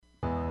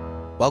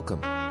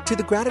Welcome to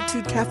the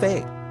Gratitude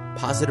Cafe,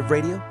 positive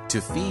radio to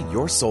feed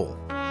your soul.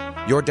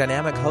 Your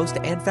dynamic host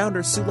and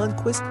founder, Sue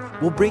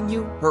Lundquist, will bring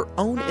you her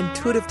own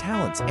intuitive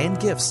talents and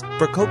gifts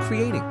for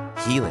co-creating,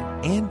 healing,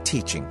 and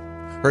teaching.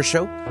 Her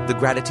show, The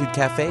Gratitude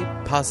Cafe,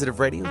 positive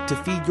radio to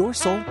feed your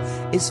soul,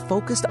 is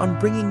focused on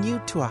bringing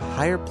you to a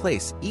higher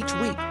place each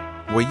week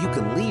where you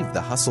can leave the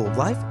hustle of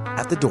life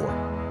at the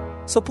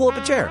door. So pull up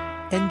a chair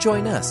and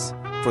join us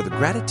for The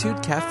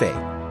Gratitude Cafe,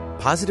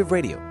 positive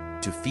radio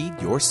to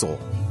feed your soul.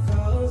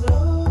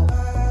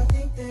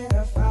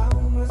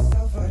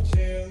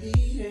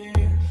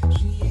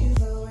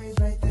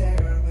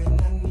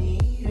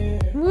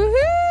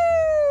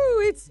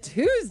 It's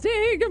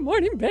Tuesday. Good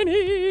morning,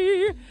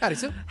 Benny. Howdy,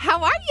 Sue.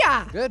 How are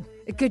ya? Good.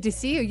 Good to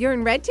see you. You're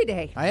in red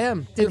today. I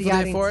am. Did Beautiful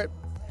the day for it.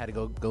 Had to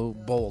go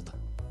bold.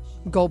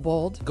 Go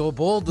bold. Go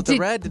bold with the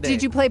red today.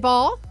 Did you play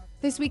ball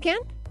this weekend?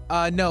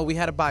 No, we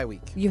had a bye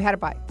week. You had a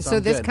bye. So So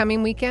I'm this good.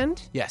 coming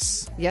weekend?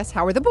 Yes. Yes.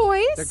 How are the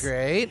boys? They're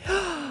great.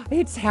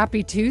 It's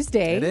Happy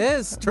Tuesday. It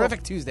is.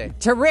 Terrific Tuesday.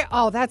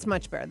 Oh, that's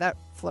much better. That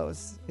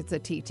flows. It's a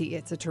TT.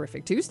 It's a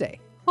terrific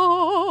Tuesday.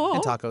 Oh.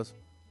 And tacos.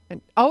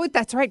 Oh,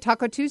 that's right.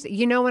 Taco Tuesday.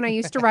 You know, when I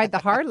used to ride the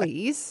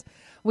Harleys,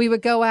 we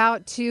would go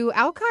out to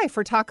Alki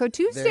for Taco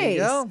Tuesdays. There you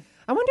go.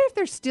 I wonder if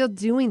they're still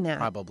doing that.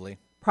 Probably.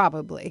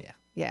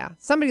 Yeah.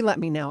 Somebody let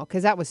me know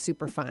because that was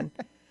super fun.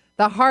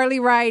 The Harley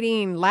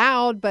riding,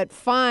 loud but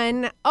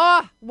fun.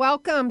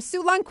 Welcome.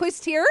 Sue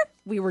Lundquist here.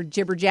 We were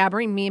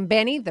jibber-jabbering, me and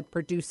Benny, the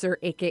producer,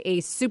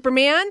 a.k.a.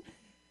 Superman.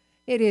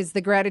 It is the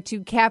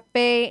Gratitude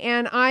Cafe,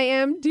 and I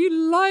am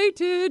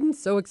delighted and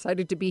so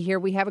excited to be here.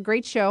 We have a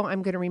great show.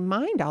 I'm going to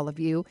remind all of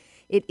you,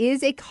 it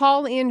is a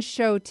call-in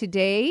show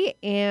today,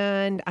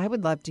 and I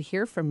would love to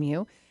hear from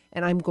you.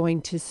 And I'm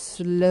going to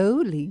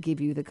slowly give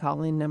you the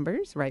call-in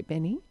numbers. Right,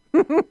 Benny?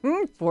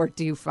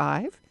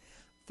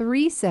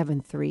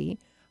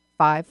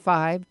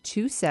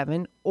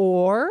 425-373-5527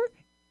 or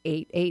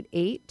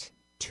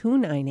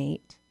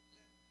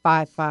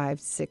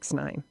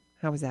 888-298-5569.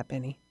 How was that,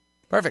 Benny?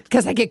 Perfect.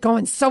 Because I get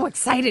going so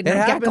excited and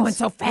I get going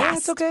so fast. Yeah,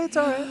 it's okay. It's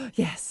all right.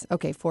 Yes.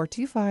 Okay,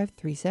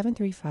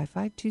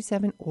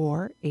 425-373-5527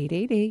 or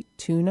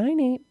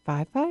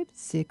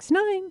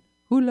 888-298-5569.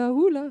 Hula,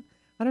 hula.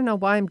 I don't know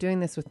why I'm doing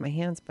this with my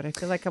hands, but I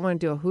feel like I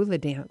want to do a hula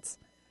dance.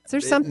 Is there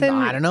something?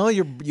 I don't know.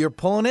 You're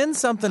pulling in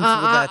something with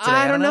that today.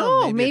 I don't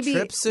know. Maybe a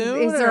trip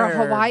soon. Is there a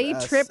or Hawaii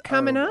trip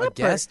coming up? A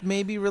guest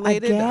maybe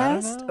related? A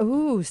guest? I don't know.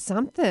 Ooh,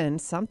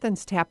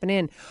 something's tapping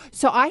in.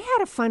 So I had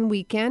a fun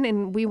weekend,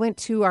 and we went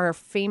to our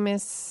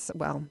famous,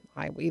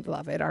 we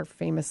love it, our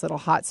famous little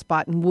hot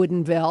spot in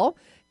Woodinville,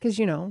 because,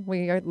 you know,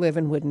 we live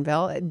in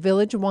Woodinville, at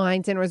Village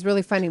Wines, and it was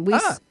really funny.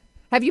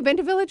 Have you been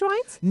to Village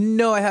Wines?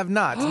 No, I have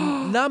not.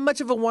 Not much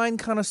of a wine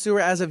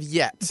connoisseur as of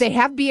yet. They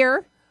have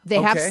beer. They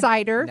have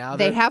cider.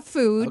 They have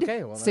food.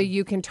 Okay, well so then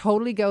you can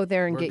totally go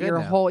there and get your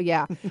now. whole,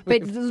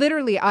 But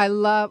literally, I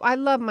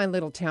love my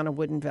little town of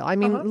Woodinville. I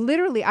mean,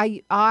 literally,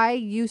 I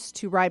used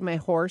to ride my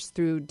horse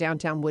through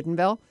downtown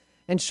Woodinville.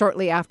 And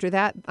shortly after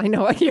that, I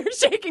know you're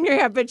shaking your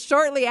head, but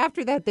shortly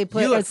after that, they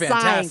put You a look sign.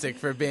 fantastic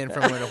for being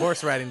from one of the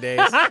horse riding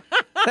days.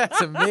 That's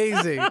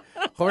amazing.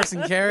 Horse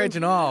and carriage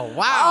and all.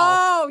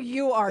 Wow. Oh,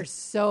 you are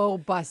so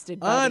busted,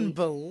 buddy.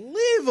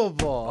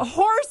 Unbelievable.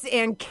 Horse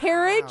and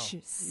carriage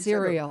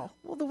cereal.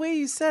 Well, the way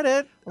you said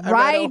it.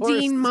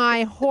 Riding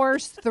my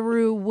horse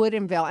through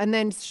Woodinville. And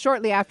then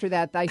shortly after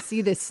that, I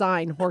see this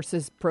sign,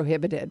 horses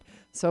prohibited.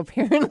 So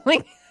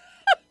apparently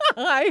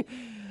I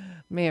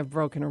may have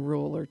broken a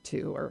rule or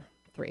two or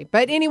three.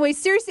 But anyway,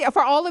 seriously,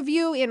 for all of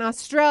you in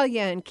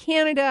Australia and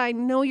Canada, I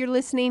know you're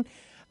listening.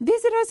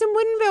 Visit us in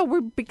Woodinville.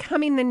 We're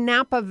becoming the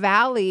Napa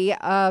Valley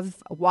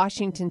of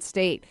Washington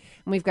State.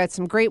 And we've got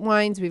some great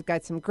wines. We've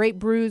got some great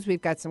brews.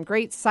 We've got some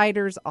great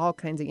ciders, all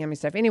kinds of yummy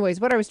stuff. Anyways,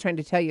 what I was trying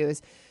to tell you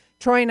is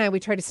Troy and I, we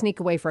tried to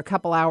sneak away for a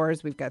couple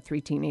hours. We've got 3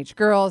 teenage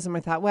girls. And we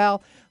thought,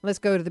 well, let's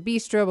go to the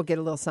bistro. We'll get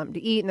a little something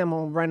to eat. And then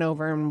we'll run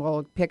over and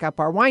we'll pick up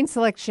our wine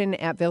selection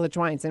at Village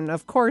Wines. And,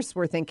 of course,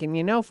 we're thinking,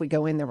 if we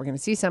go in there, we're going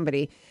to see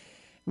somebody.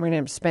 We're going to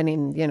end up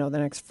spending, the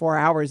next 4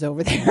 hours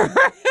over there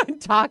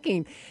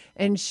talking.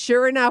 And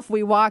sure enough,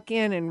 we walk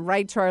in and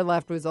right to our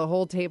left was a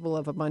whole table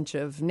of a bunch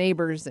of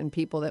neighbors and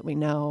people that we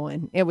know.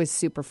 And it was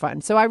super fun.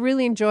 So I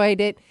really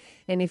enjoyed it.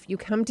 And if you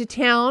come to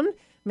town,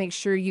 make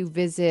sure you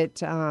visit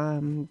the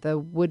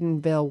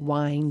Woodinville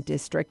Wine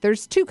District.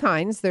 There's two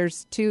kinds.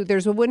 There's a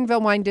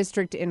Woodinville Wine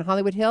District in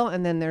Hollywood Hill.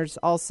 And then there's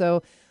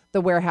also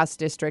the Warehouse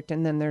District.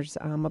 And then there's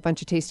a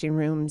bunch of tasting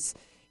rooms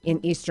in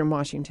Eastern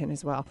Washington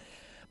as well.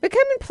 But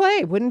come and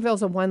play.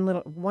 Woodinville's a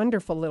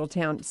wonderful little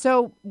town.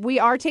 So we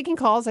are taking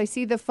calls. I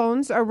see the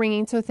phones are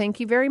ringing, so thank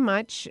you very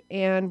much.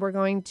 And we're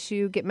going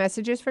to get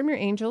messages from your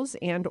angels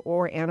and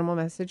or animal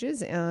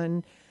messages.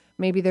 And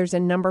maybe there's a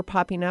number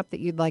popping up that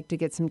you'd like to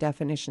get some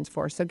definitions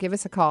for. So give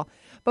us a call.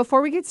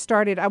 Before we get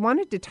started, I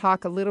wanted to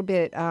talk a little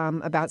bit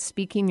about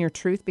speaking your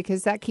truth,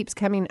 because that keeps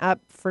coming up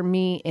for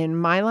me in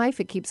my life.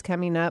 It keeps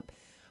coming up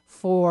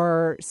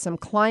for some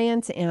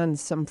clients and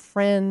some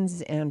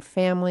friends and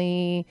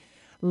family.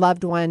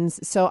 loved ones.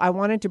 So I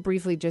wanted to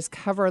briefly just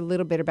cover a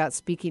little bit about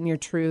speaking your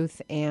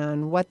truth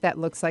and what that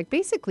looks like,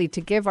 basically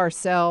to give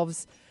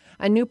ourselves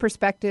a new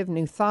perspective,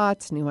 new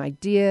thoughts, new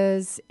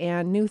ideas,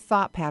 and new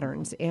thought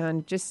patterns,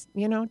 and just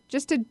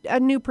a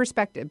new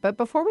perspective. But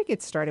before we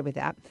get started with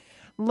that,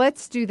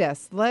 let's do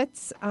this.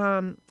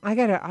 I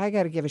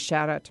gotta give a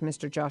shout out to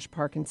Mr. Josh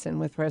Parkinson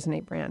with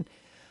Resonate Brand.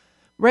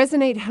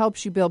 Resonate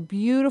helps you build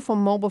beautiful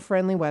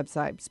mobile-friendly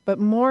websites, but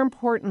more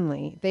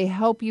importantly, they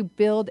help you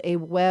build a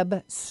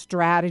web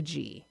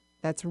strategy.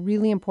 That's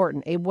really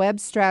important. A web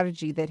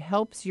strategy that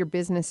helps your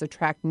business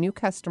attract new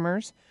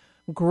customers,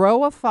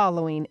 grow a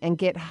following, and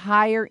get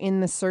higher in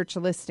the search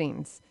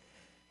listings.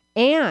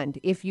 And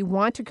if you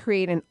want to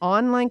create an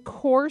online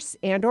course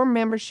and or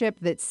membership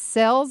that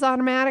sells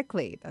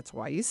automatically, that's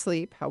why you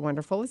sleep. How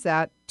wonderful is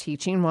that?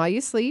 Teaching while you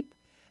sleep.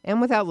 And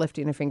without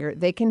lifting a finger,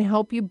 they can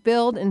help you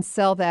build and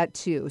sell that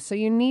too. So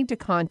you need to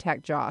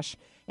contact Josh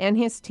and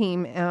his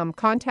team.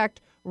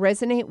 Contact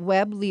Resonate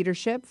Web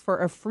Leadership for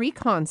a free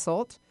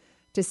consult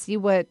to see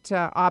what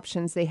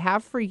options they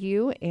have for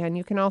you. And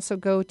you can also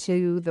go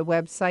to the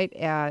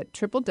website at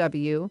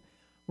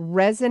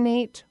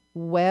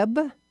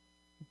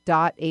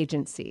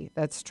www.resonateweb.agency.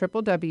 That's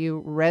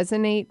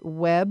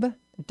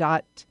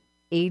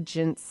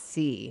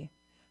www.resonateweb.agency.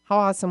 How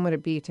awesome would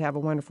it be to have a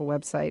wonderful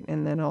website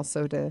and then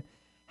also to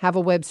have a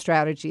web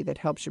strategy that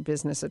helps your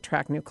business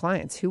attract new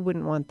clients? Who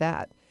wouldn't want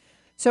that?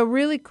 So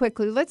really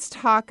quickly, let's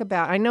talk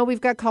about, I know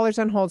we've got callers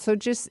on hold, so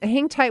just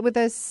hang tight with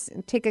us,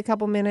 take a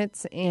couple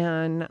minutes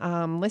and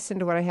listen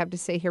to what I have to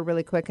say here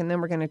really quick, and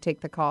then we're going to take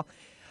the call.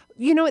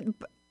 You know,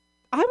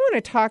 I want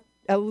to talk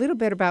a little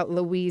bit about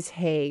Louise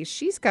Hay.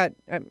 She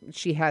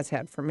has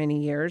had for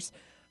many years,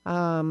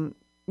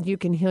 You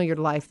Can Heal Your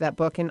Life, that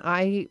book, and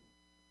I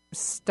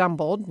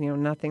stumbled,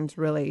 nothing's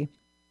really...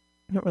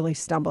 I don't really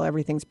stumble.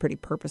 Everything's pretty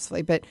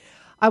purposefully. But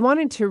I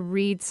wanted to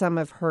read some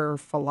of her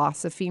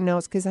philosophy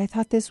notes because I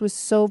thought this was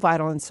so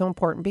vital and so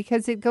important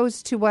because it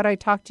goes to what I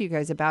talked to you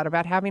guys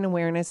about having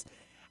awareness,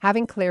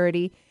 having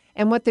clarity,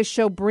 and what this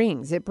show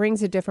brings. It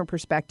brings a different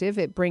perspective.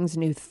 It brings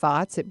new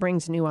thoughts. It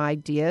brings new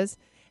ideas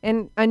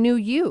and a new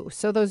you.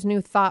 So those new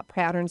thought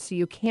patterns so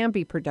you can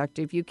be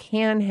productive. You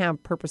can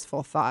have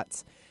purposeful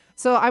thoughts.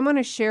 So I want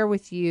to share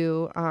with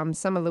you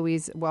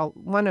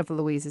one of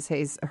Louise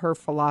Hay's, her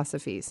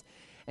philosophies.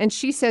 And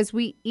she says,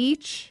 we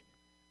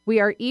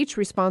are each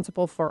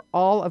responsible for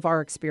all of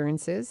our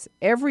experiences.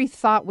 Every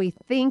thought we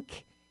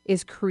think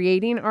is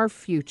creating our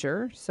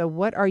future. So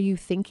what are you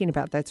thinking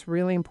about? That's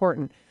really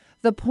important.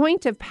 The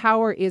point of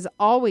power is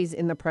always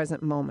in the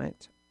present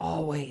moment.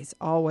 Always,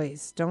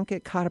 always. Don't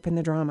get caught up in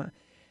the drama.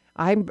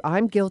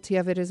 I'm guilty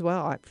of it as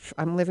well.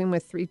 I'm living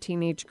with 3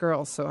 teenage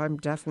girls, so I'm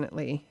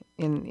definitely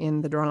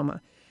in the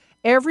drama.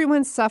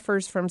 Everyone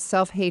suffers from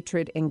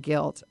self-hatred and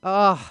guilt.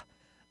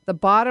 The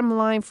bottom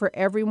line for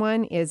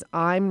everyone is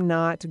I'm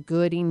not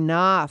good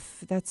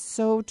enough. That's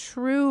so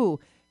true.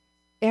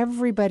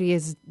 Everybody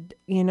is,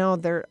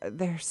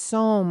 there's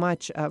so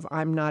much of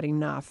I'm not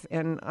enough.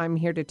 And I'm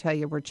here to tell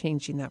you we're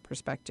changing that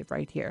perspective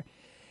right here.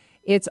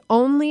 It's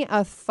only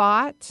a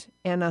thought,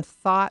 and a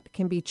thought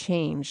can be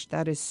changed.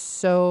 That is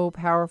so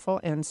powerful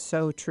and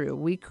so true.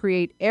 We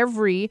create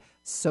every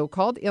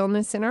so-called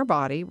illness in our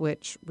body,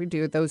 which we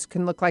do. Those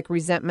can look like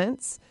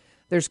resentments.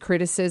 There's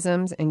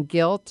criticisms and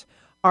guilt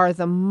are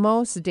the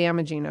most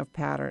damaging of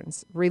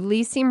patterns.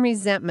 Releasing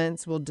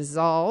resentments will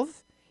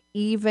dissolve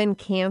even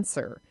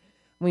cancer.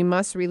 We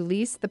must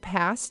release the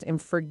past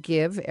and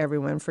forgive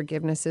everyone.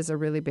 Forgiveness is a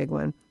really big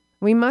one.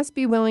 We must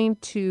be willing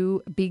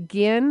to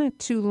begin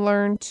to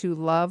learn to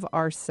love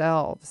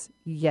ourselves.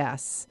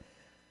 Yes.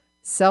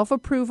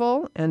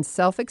 Self-approval and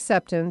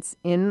self-acceptance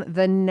in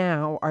the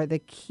now are the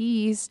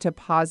keys to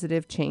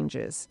positive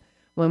changes.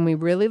 When we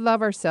really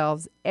love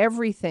ourselves,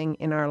 everything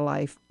in our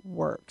life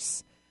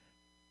works.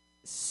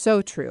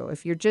 So true.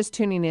 If you're just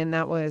tuning in,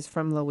 that was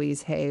from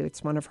Louise Hay.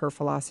 It's one of her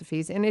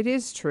philosophies, and it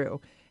is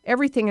true.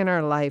 Everything in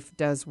our life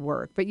does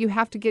work, but you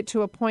have to get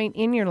to a point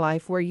in your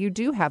life where you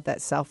do have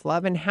that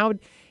self-love. And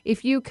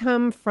if you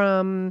come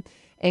from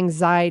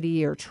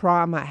anxiety or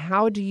trauma,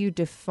 how do you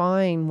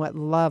define what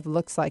love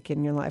looks like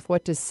in your life?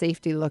 What does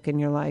safety look in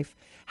your life?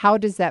 How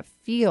does that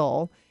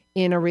feel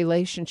in a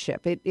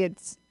relationship?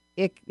 It's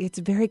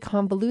very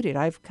convoluted.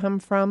 I've come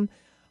from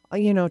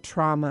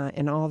trauma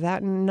and all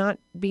that, and not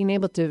being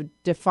able to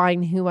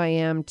define who I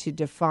am, to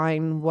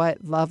define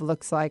what love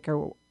looks like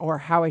or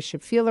how I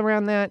should feel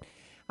around that,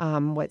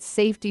 what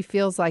safety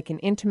feels like in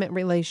intimate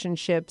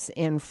relationships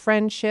and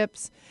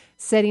friendships,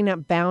 setting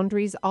up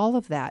boundaries, all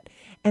of that.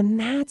 And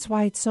that's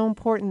why it's so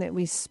important that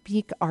we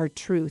speak our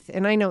truth.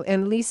 And I know,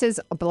 and Lisa's,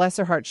 bless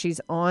her heart,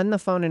 she's on the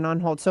phone and on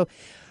hold. So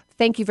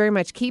thank you very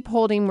much. Keep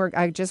holding.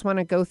 I just want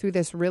to go through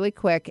this really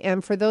quick.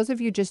 And for those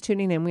of you just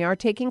tuning in, we are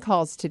taking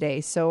calls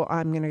today. So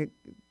I'm going to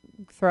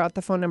throw out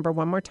the phone number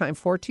one more time,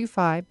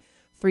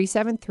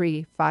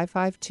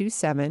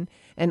 425-373-5527,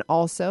 and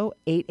also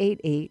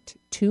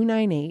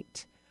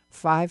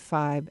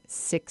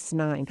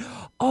 888-298-5569.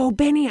 Oh,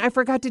 Benny, I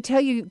forgot to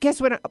tell you.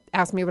 Guess what?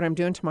 Ask me what I'm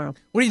doing tomorrow.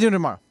 What are you doing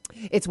tomorrow?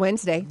 It's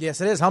Wednesday.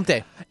 Yes, it is. Hump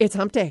day. It's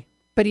hump day.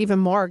 But even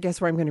more, guess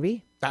where I'm going to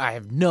be? I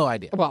have no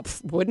idea. Well,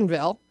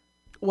 Woodinville.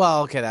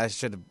 Well, okay,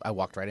 I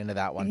walked right into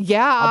that one.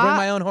 Yeah. I'll bring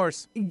my own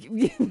horse. Don't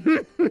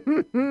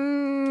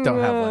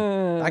have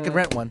one. I could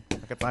rent one. I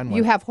could find one.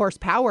 You have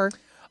horsepower.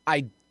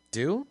 I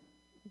do?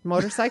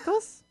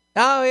 Motorcycles?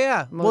 Oh,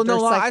 yeah. Well, no,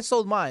 Motorcyc- I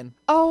sold mine.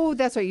 Oh,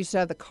 that's right. You should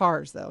have the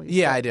cars, though.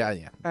 Yeah, I do.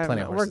 Yeah,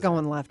 plenty of We're horses.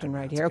 going left and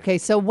right here. Okay,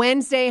 so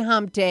Wednesday,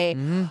 hump day.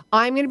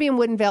 I'm going to be in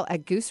Woodinville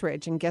at Goose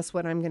Ridge, and guess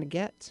what I'm going to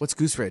get? What's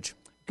Goose Ridge?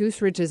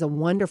 Goose Ridge is a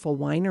wonderful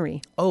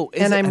winery. Oh,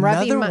 is and it I'm another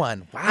rubbing my,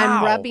 one?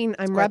 Wow.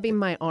 I'm rubbing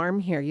my arm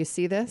here. You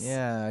see this?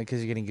 Yeah,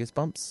 because you're getting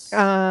goosebumps.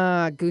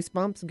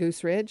 Goosebumps,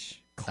 Goose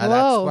Ridge. Close.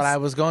 That's what I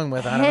was going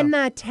with. I don't know.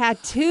 Henna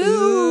tattoo.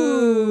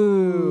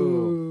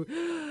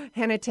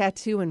 Henna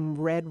tattoo and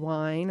red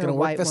wine Gonna or work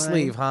white the wine.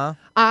 sleeve, huh?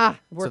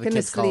 Working So the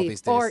kids the call it sleeve.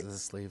 these days is the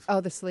sleeve.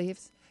 Oh, the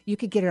sleeves. You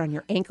could get it on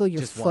your ankle,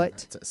 your Just one.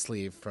 foot. It's a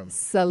sleeve from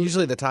So-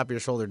 usually the top of your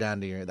shoulder down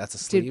to your. That's a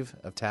sleeve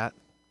of tat.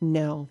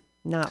 No,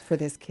 not for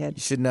this kid.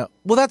 You should know.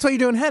 Well, that's why you're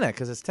doing henna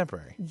because it's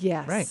temporary.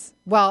 Yes. Right.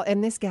 Well,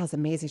 and this gal's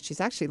amazing. She's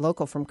actually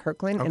local from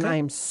Kirkland, and Okay. I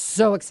am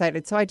so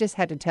excited. So I just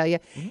had to tell you.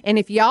 And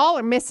if y'all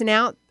are missing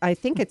out, I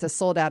think it's a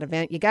sold-out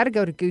event. You got to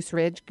go to Goose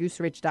Ridge,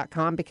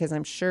 gooseridge.com, because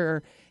I'm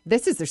sure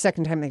this is their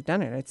second time they've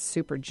done it. It's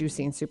super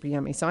juicy and super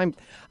yummy. So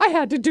I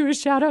had to do a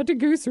shout-out to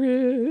Goose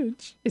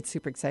Ridge. It's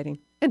super exciting.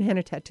 And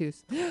henna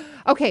tattoos.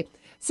 Okay.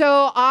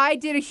 So I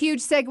did a huge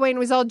segue and it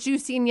was all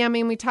juicy and yummy.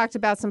 And we talked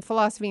about some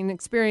philosophy and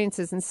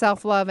experiences and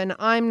self-love and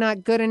I'm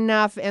not good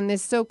enough and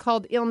this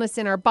so-called illness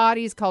in our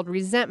bodies called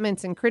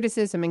resentments and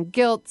criticism and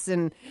guilt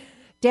and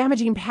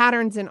damaging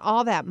patterns and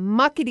all that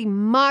muckety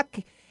muck.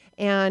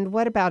 And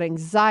what about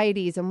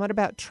anxieties and what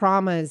about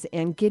traumas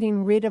and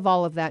getting rid of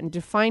all of that and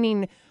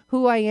defining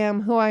who I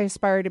am, who I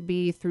aspire to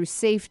be through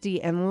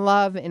safety and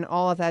love and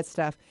all of that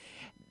stuff.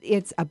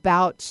 It's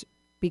about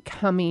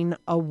becoming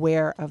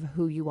aware of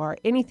who you are.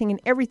 Anything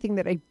and everything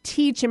that I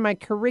teach in my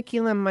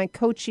curriculum, my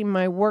coaching,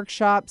 my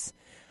workshops,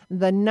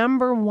 the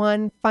number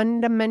one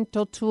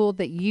fundamental tool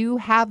that you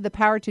have the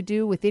power to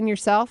do within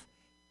yourself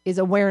is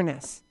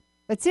awareness.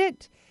 That's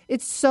it.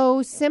 It's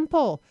so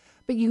simple,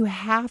 but you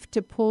have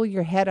to pull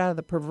your head out of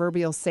the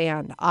proverbial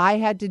sand. I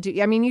had to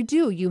do, I mean, you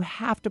do. You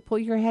have to pull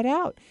your head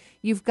out.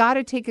 You've got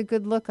to take a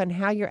good look on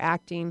how you're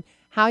acting,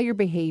 how you're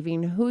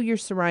behaving, who you're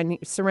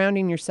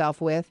surrounding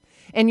yourself with,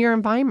 and your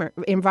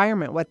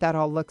environment, what that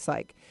all looks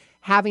like.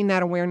 Having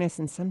that awareness,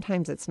 and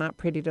sometimes it's not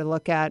pretty to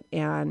look at,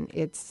 and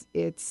it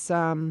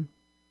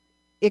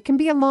can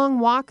be a long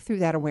walk through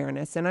that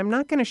awareness. And I'm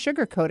not going to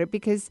sugarcoat it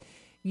because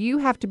you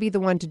have to be the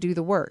one to do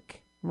the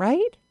work,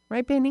 right?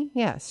 Right, Benny?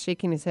 Yes,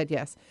 shaking his head,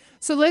 yes.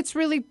 So let's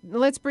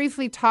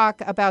briefly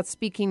talk about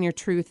speaking your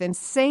truth and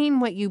saying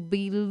what you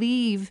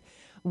believe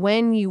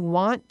when you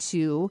want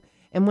to.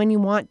 And when you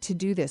want to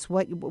do this,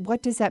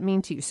 what does that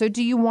mean to you? So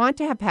do you want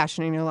to have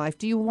passion in your life?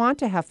 Do you want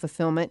to have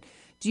fulfillment?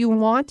 Do you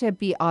want to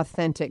be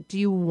authentic? Do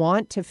you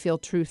want to feel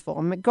truthful?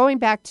 I'm going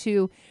back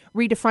to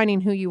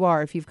redefining who you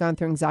are if you've gone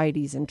through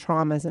anxieties and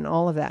traumas and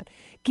all of that.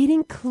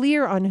 Getting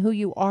clear on who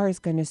you are is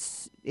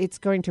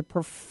going to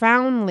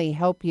profoundly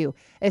help you,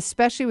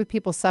 especially with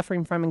people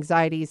suffering from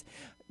anxieties,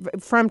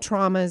 from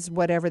traumas,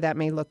 whatever that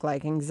may look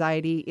like,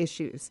 anxiety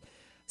issues.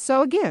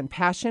 So again,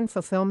 passion,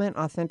 fulfillment,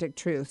 authentic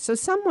truth. So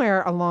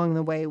somewhere along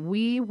the way,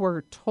 we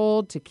were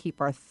told to keep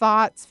our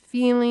thoughts,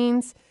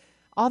 feelings,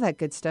 all that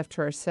good stuff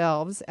to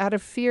ourselves out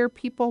of fear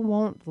people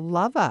won't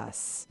love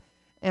us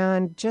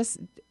and just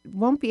we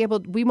won't be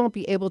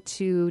able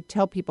to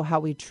tell people how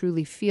we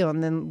truly feel.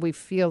 And then we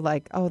feel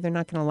like, oh, they're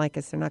not going to like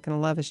us. They're not going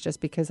to love us just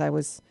because I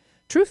was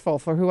truthful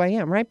for who I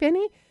am. Right,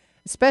 Benny?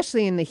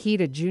 Especially in the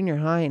heat of junior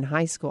high and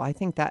high school. I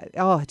think that,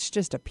 it's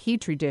just a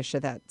petri dish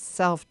of that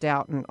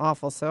self-doubt and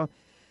awful. So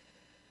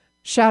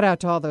shout out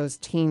to all those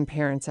teen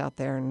parents out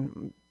there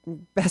and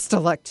best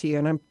of luck to you.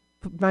 And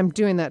I'm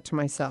doing that to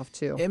myself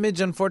too.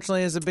 Image,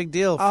 unfortunately, is a big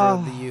deal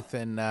for the youth.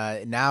 And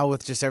now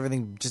with just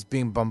everything just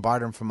being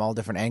bombarded from all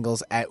different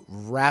angles at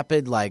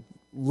rapid,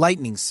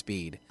 lightning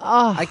speed.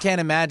 I can't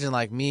imagine,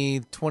 me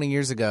 20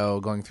 years ago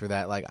going through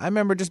that. I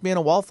remember just being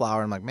a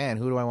wallflower. I'm like, man,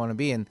 who do I want to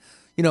be? And,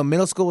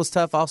 middle school was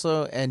tough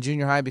also and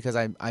junior high because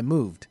I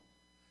moved.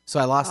 So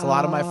I lost a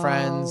lot of my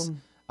friends.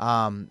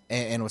 And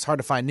it was hard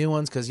to find new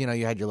ones because, you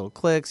had your little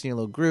cliques and your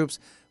little groups,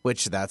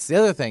 which that's the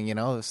other thing,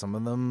 some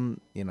of them,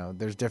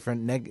 there's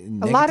different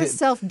a lot of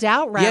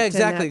self-doubt wrapped Yeah,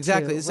 exactly, in that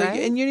exactly. too, It's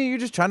right? and you're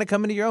just trying to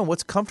come into your own.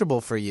 What's comfortable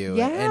for you?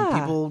 Yeah.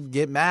 And people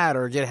get mad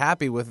or get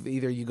happy with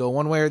either you go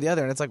one way or the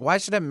other. And it's like, why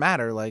should it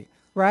matter?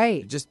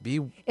 Right. Just be.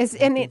 Be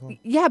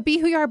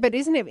who you are. But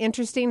isn't it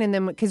interesting? And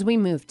then because we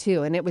moved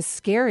too, and it was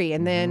scary.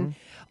 And then,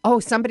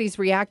 somebody's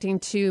reacting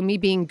to me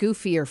being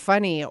goofy or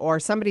funny, or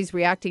somebody's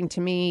reacting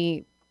to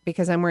me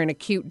because I'm wearing a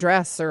cute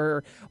dress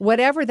or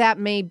whatever that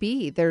may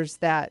be. There's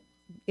that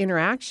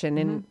interaction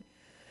and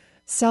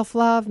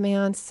self-love,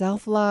 man,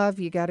 self-love.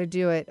 You got to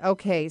do it.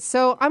 Okay.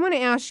 So I'm going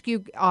to ask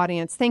you,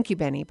 audience. Thank you,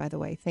 Benny, by the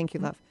way. Thank you,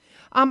 love.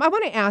 I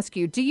want to ask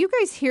you, do you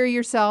guys hear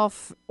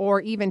yourself or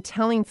even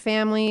telling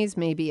families,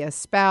 maybe a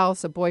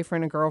spouse, a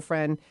boyfriend, a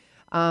girlfriend,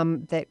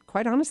 that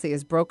quite honestly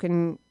has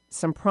broken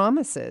some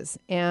promises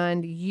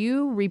and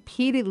you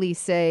repeatedly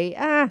say,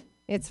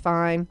 it's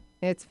fine,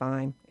 it's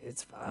fine,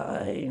 it's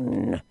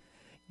fine.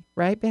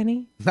 Right,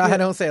 Benny? No, I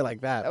don't say it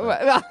like that.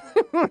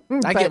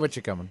 I get what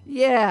you're coming.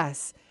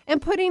 Yes.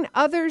 And putting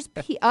other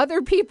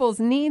people's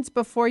needs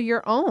before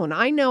your own.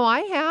 I know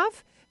I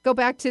have. Go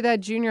back to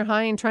that junior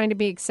high and trying to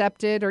be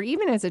accepted, or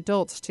even as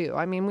adults, too.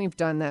 I mean, we've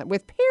done that.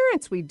 With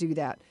parents, we do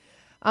that.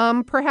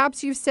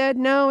 Perhaps you've said,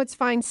 no, it's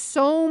fine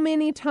so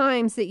many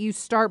times that you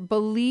start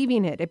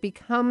believing it. It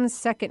becomes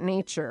second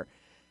nature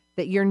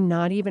that you're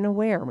not even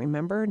aware.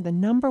 Remember, the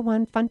number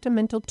one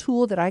fundamental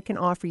tool that I can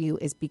offer you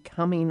is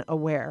becoming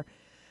aware.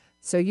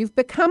 So you've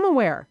become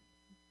aware.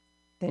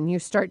 Then you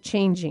start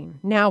changing.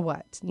 Now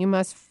what? You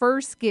must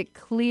first get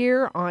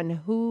clear on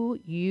who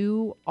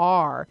you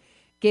are.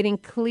 Getting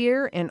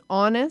clear and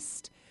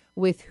honest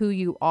with who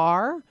you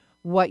are,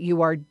 what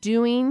you are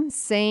doing,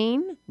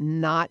 saying,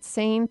 not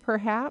saying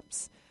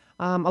perhaps.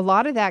 A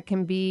lot of that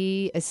can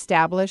be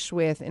established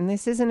with, and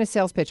this isn't a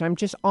sales pitch, I'm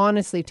just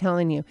honestly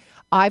telling you,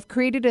 I've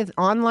created an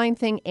online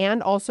thing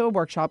and also a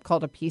workshop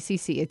called a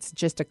PCC. It's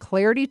just a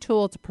clarity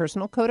tool. It's a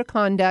personal code of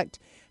conduct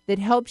that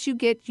helps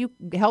get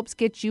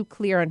you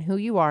clear on who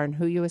you are and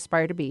who you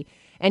aspire to be.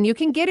 And you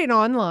can get it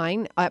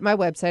online at my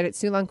website at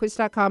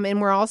SueLundquist.com.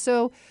 And we're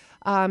also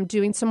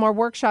doing some more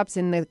workshops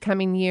in the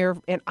coming year.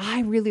 And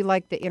I really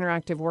like the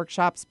interactive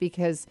workshops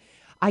because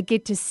I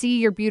get to see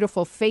your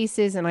beautiful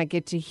faces and I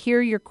get to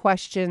hear your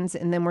questions.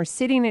 And then we're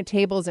sitting at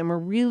tables and we're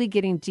really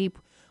getting deep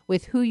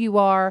with who you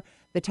are,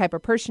 the type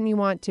of person you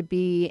want to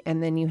be.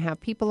 And then you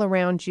have people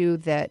around you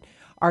that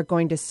are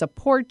going to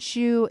support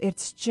you.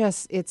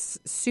 It's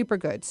super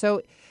good.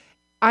 So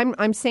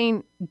I'm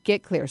saying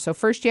get clear. So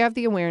first you have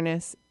the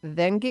awareness,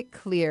 then get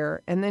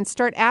clear, and then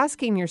start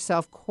asking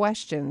yourself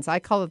questions. I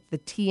call it the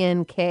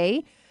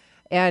TNK,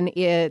 and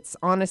it's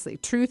honestly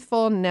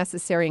truthful,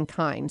 necessary, and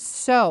kind.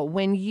 So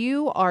when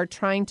you are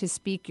trying to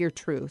speak your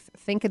truth,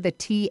 think of the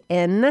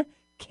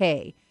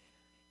TNK.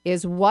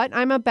 Is what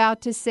I'm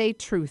about to say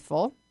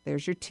truthful?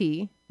 There's your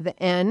T. The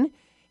N,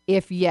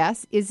 if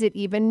yes, is it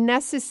even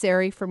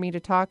necessary for me to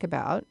talk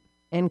about?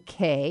 And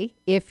K,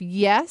 if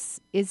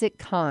yes, is it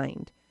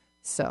kind?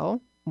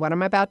 So what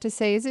I'm about to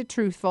say, is it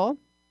truthful?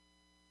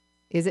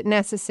 Is it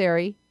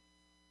necessary?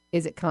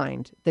 Is it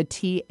kind? The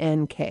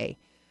TNK.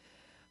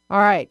 All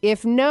right.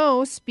 If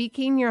no,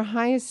 speaking your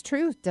highest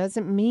truth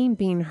doesn't mean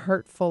being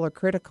hurtful or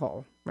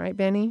critical. Right,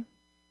 Benny?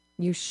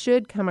 You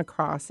should come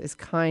across as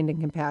kind and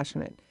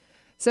compassionate.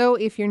 So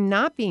if you're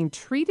not being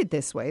treated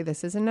this way,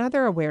 this is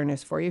another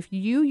awareness for you. If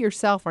you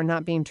yourself are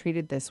not being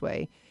treated this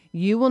way,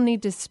 you will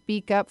need to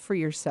speak up for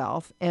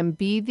yourself and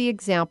be the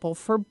example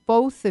for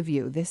both of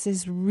you. This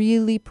is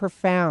really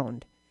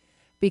profound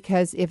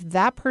because if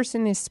that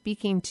person is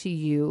speaking to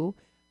you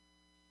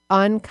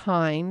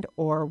unkind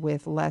or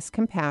with less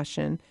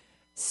compassion,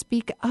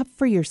 speak up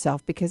for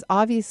yourself because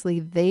obviously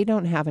they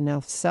don't have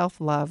enough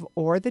self-love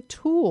or the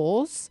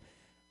tools,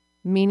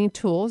 meaning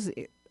tools,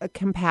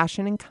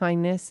 compassion and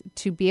kindness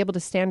to be able to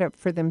stand up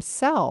for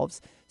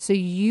themselves. So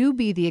you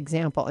be the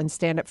example and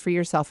stand up for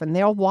yourself. And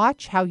they'll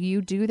watch how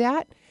you do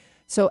that.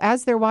 So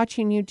as they're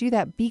watching you do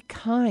that, be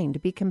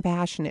kind, be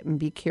compassionate, and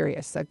be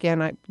curious.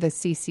 Again, the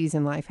CCs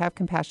in life, have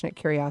compassionate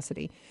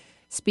curiosity.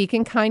 Speak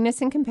in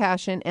kindness and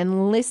compassion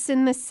and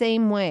listen the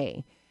same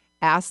way.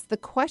 Ask the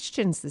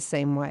questions the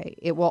same way.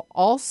 It will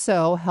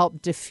also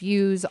help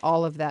diffuse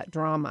all of that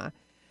drama.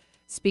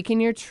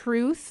 Speaking your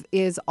truth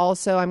is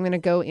also, I'm going to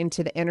go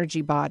into the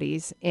energy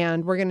bodies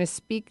and we're going to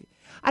speak.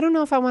 I don't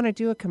know if I want to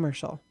do a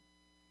commercial.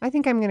 I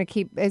think I'm going to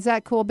keep, is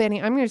that cool, Benny?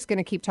 I'm just going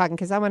to keep talking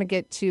because I want to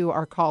get to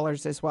our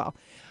callers as well.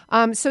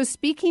 So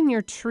speaking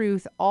your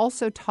truth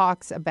also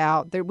talks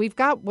about, we've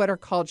got what are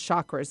called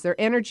chakras. They're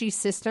energy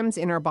systems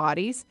in our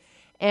bodies.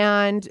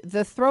 And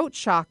the throat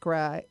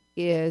chakra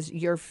is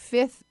your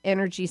fifth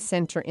energy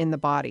center in the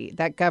body.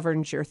 That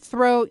governs your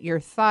throat, your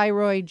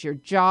thyroid, your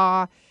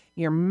jaw,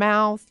 your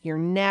mouth, your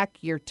neck,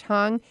 your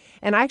tongue.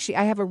 And actually,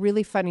 I have a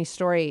really funny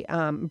story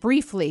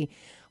briefly.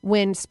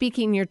 When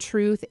speaking your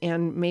truth,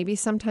 and maybe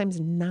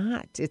sometimes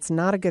not, it's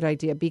not a good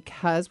idea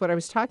because what I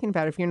was talking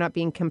about, if you're not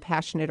being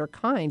compassionate or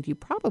kind, you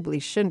probably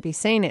shouldn't be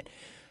saying it.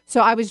 So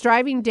I was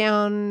driving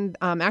down,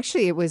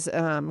 actually it was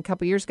a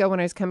couple years ago when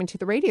I was coming to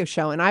the radio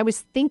show, and I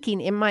was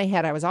thinking in my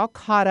head, I was all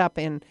caught up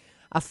in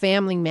a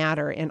family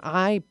matter, and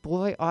I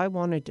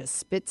wanted to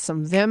spit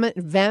some venom.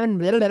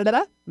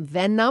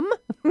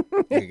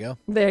 There you go.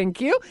 Thank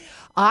you.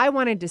 I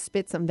wanted to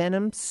spit some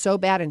venom so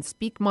bad and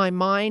speak my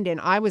mind, and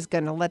I was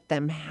going to let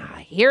them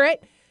hear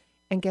it.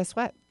 And guess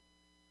what?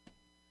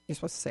 You're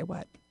supposed to say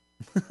what?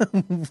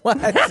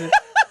 What?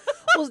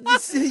 Well,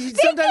 sometimes you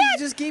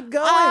just keep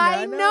going.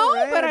 I know,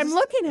 right? but I'm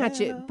looking at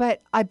you.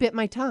 But I bit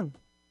my tongue.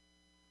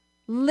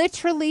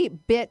 Literally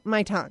bit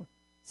my tongue.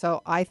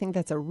 So I think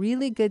that's a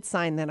really good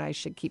sign that I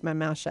should keep my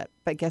mouth shut.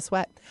 But guess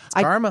what?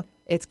 Karma.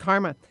 It's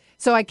karma.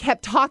 So I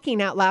kept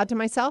talking out loud to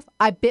myself.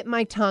 I bit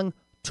my tongue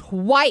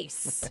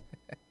twice.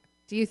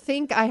 Do you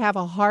think I have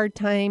a hard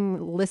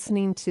time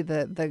listening to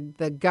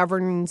the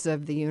governance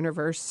of the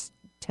universe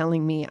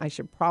telling me I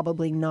should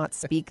probably not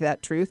speak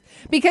that truth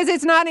because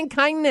it's not in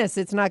kindness.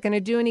 It's not going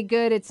to do any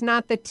good. It's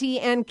not the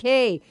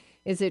TNK.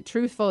 Is it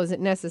truthful? Is it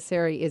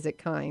necessary? Is it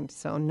kind?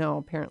 So no,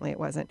 apparently it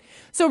wasn't.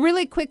 So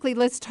really quickly,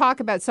 let's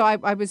talk about, so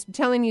I was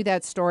telling you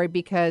that story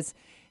because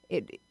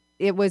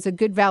it was a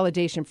good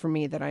validation for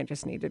me that I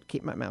just needed to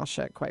keep my mouth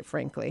shut, quite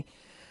frankly.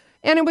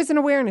 And it was an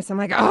awareness. I'm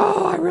like,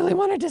 oh, I really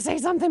wanted to say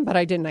something, but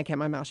I didn't. I kept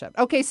my mouth shut.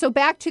 Okay, so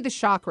back to the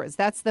chakras.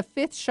 That's the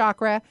fifth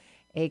chakra,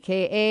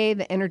 a.k.a.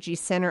 the energy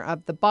center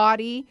of the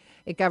body.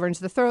 It governs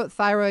the throat,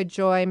 thyroid,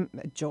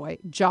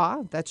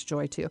 jaw. That's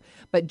joy too.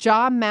 But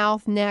jaw,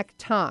 mouth, neck,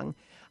 tongue.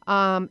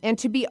 And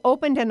to be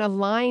opened and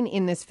aligned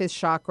in this fifth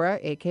chakra,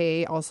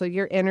 a.k.a. also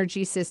your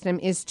energy system,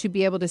 is to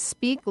be able to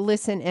speak,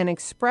 listen, and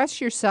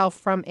express yourself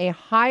from a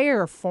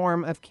higher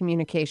form of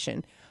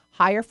communication.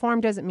 Higher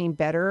form doesn't mean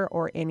better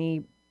or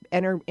any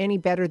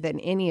better than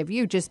any of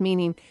you, just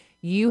meaning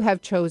you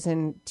have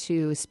chosen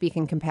to speak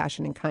in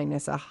compassion and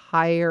kindness, a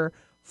higher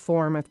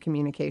form of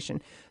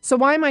communication. So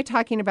why am I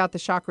talking about the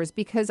chakras?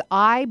 Because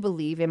I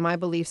believe, in my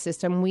belief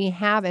system, we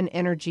have an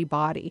energy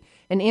body.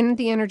 And in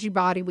the energy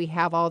body, we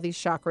have all these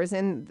chakras.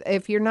 And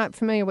if you're not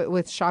familiar with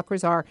what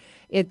chakras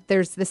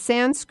there's the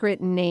Sanskrit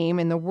name,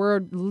 and the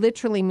word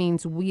literally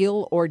means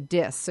wheel or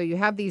disc. So you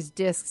have these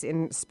discs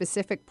in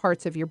specific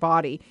parts of your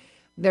body.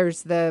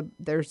 There's a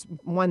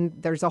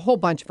whole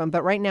bunch of them,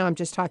 but right now I'm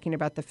just talking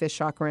about the fifth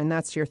chakra, and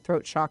that's your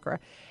throat chakra.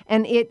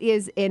 And it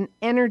is an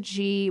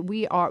energy.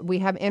 We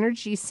have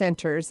energy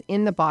centers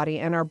in the body,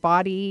 and our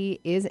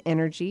body is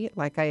energy,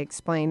 like I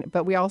explained,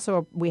 but we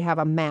have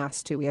a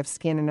mass too. We have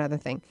skin and other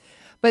thing.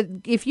 But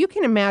if you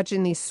can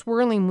imagine these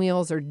swirling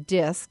wheels or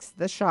discs,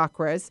 the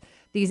chakras,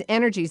 these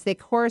energies, they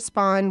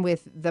correspond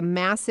with the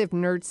massive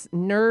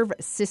nerve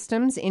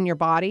systems in your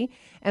body.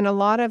 And a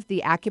lot of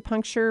the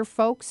acupuncture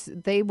folks,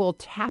 they will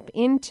tap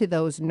into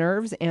those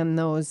nerves and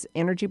those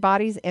energy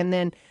bodies. And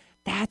then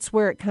that's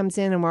where it comes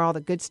in and where all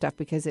the good stuff,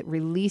 because it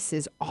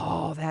releases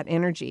all that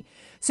energy.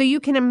 So you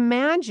can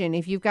imagine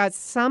if you've got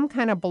some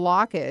kind of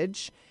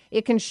blockage,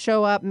 it can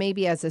show up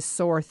maybe as a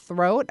sore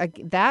throat.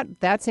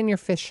 That's in your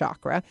fifth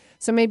chakra.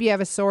 So maybe you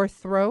have a sore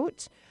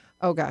throat.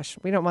 Oh, gosh,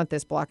 we don't want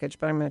this blockage,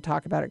 but I'm going to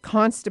talk about it.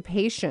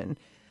 Constipation,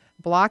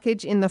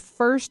 blockage in the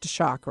first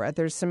chakra.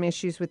 There's some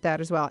issues with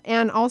that as well.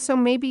 And also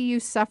maybe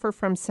you suffer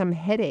from some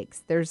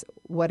headaches. There's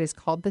what is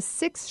called the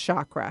sixth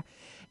chakra.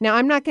 Now,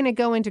 I'm not going to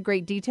go into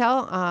great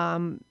detail,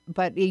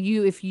 but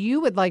if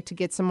you would like to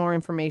get some more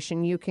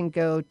information, you can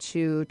go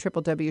to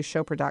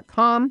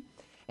www.chopra.com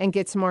and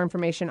get some more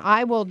information.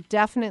 I will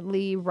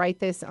definitely write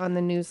this on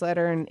the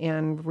newsletter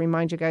and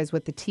remind you guys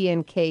what the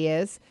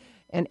TNK is,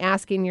 and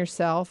asking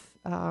yourself,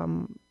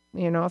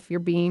 if you're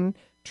being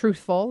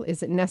truthful,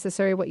 is it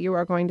necessary what you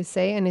are going to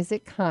say, and is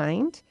it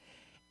kind?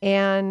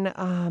 And,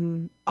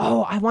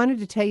 I wanted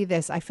to tell you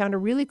this. I found a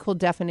really cool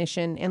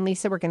definition, and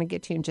Lisa, we're going to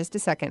get to you in just a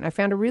second. I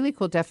found a really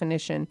cool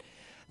definition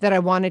that I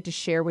wanted to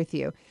share with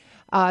you.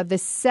 The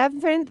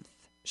seven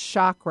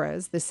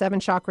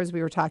chakras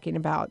we were talking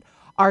about,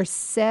 are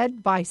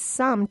said by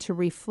some to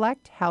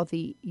reflect how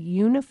the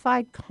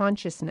unified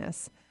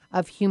consciousness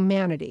of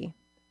humanity,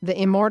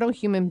 the immortal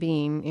human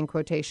being, in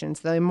quotations,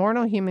 the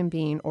immortal human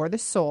being or the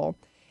soul,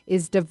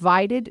 is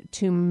divided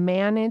to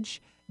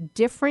manage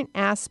different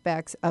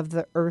aspects of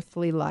the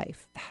earthly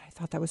life. I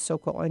thought that was so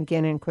cool.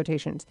 Again, in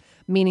quotations,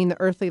 meaning the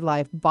earthly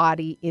life,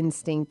 body,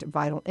 instinct,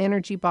 vital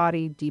energy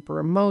body, deeper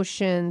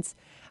emotions,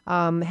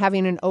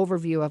 having an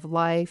overview of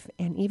life,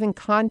 and even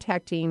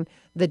contacting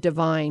the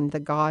divine, the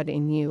God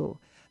in you.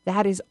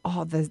 That is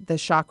all the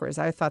chakras.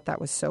 I thought that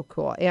was so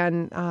cool.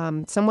 And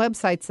some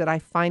websites that I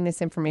find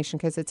this information,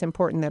 because it's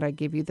important that I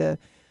give you the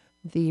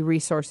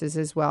resources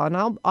as well.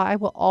 And I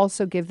will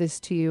also give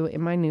this to you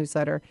in my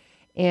newsletter.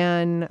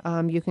 And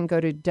you can go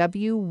to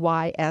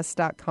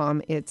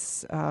wys.com.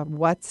 It's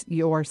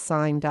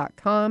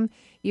whatsyoursign.com.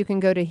 You can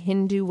go to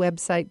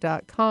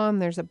hinduwebsite.com.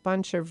 There's a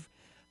bunch of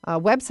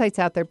websites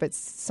out there, but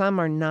some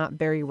are not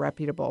very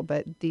reputable.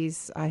 But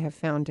these I have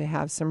found to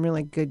have some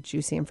really good,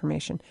 juicy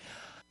information.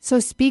 So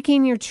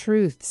speaking your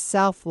truth,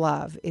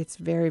 self-love, it's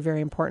very,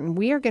 very important.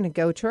 We are going to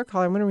go to our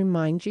caller. I'm going to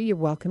remind you, you're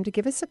welcome to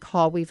give us a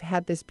call. We've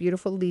had this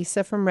beautiful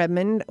Lisa from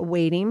Redmond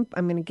waiting.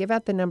 I'm going to give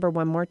out the number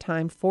one more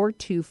time,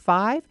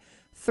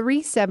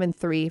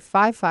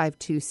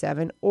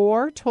 425-373-5527,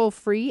 or toll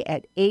free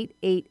at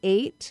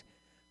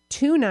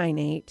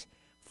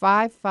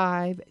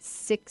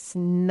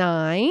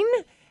 888-298-5569.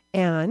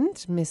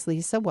 And Miss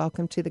Lisa,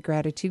 welcome to the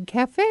Gratitude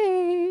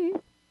Cafe.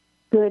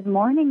 Good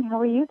morning. How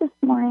are you this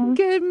morning?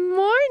 Good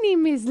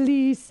morning, Ms.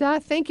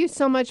 Lisa. Thank you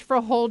so much for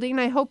holding.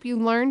 I hope you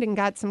learned and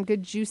got some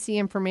good, juicy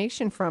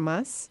information from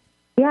us.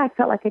 Yeah, I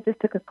felt like I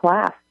just took a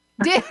class.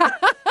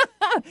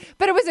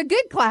 But it was a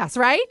good class,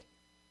 right?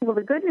 Well,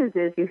 the good news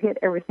is you hit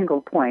every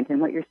single point,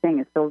 and what you're saying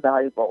is so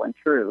valuable and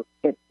true.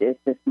 It's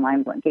just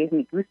mind-blowing. It gave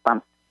me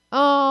goosebumps.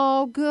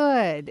 Oh,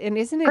 good. And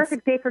isn't it...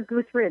 Perfect day for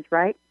Goose Ridge,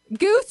 right?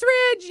 Goose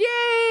Ridge,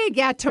 yay!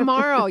 Yeah,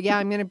 tomorrow. Yeah,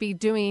 I'm going to be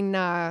doing...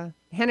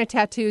 henna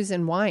tattoos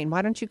and wine.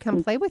 Why don't you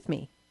come play with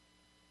me?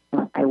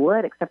 I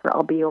would, except for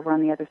I'll be over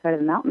on the other side of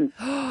the mountain.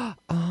 Oh,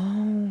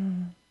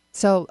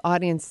 So,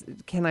 audience,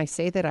 can I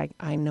say that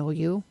I know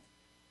you?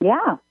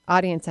 Yeah.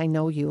 Audience, I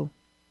know you.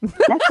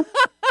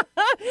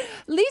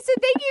 Lisa,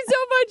 thank you so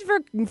much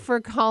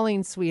for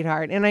calling,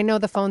 sweetheart. And I know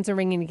the phones are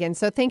ringing again.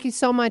 So thank you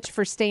so much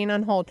for staying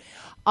on hold.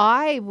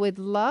 I would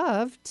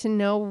love to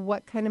know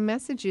what kind of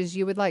messages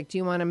you would like. Do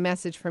you want a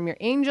message from your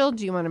angel?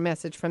 Do you want a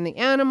message from the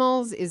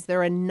animals? Is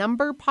there a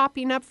number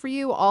popping up for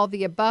you? All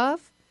the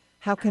above?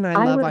 How can I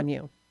love on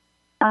you?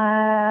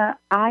 I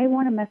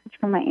want a message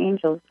from my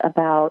angels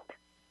about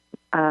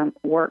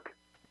work.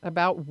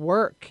 About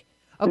work.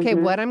 Okay,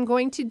 what I'm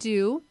going to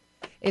do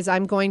is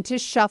I'm going to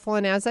shuffle,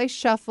 and as I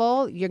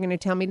shuffle, you're going to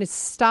tell me to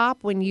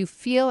stop when you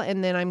feel,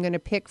 and then I'm going to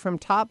pick from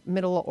top,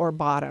 middle, or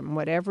bottom,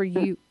 whatever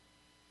you...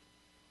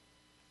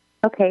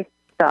 Okay,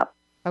 stop.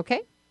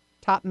 Okay,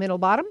 top, middle,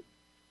 bottom?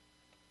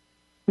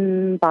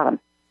 Bottom.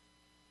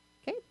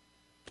 Okay.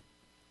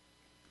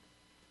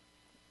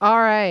 All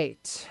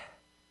right.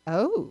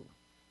 Oh,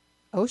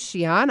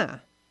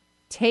 Oceana.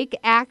 Take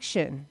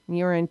action.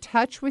 You're in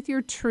touch with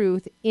your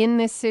truth in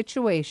this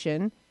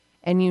situation,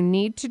 and you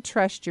need to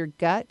trust your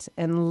gut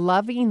and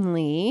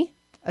lovingly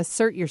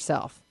assert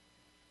yourself.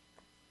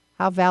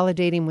 How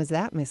validating was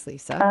that, Miss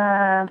Lisa?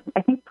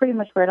 I think pretty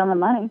much right on the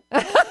money.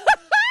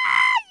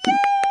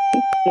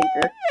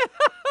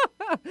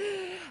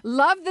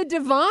 Love the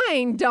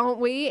divine, don't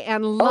we?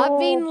 And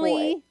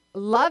lovingly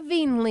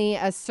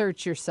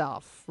assert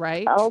yourself,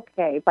 right?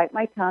 Okay, bite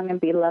my tongue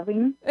and be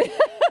loving.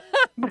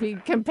 Be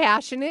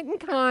compassionate and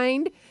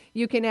kind.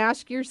 You can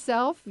ask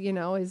yourself,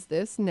 is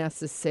this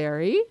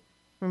necessary?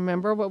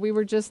 Remember what we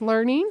were just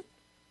learning?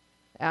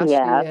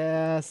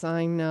 Yes,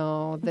 I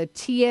know. The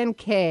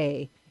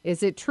TNK.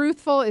 Is it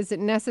truthful? Is it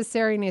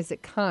necessary? And is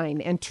it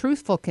kind? And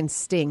truthful can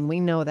sting.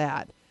 We know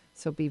that.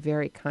 So be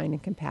very kind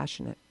and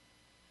compassionate.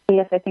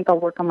 Yes, I think I'll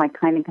work on my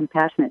kind and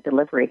compassionate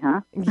delivery,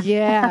 huh?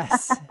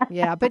 Yes.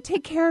 Yeah, but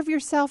take care of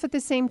yourself at the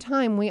same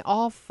time. We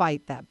all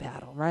fight that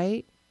battle,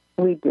 right?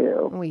 We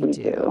do. We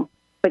do.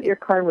 But your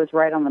card was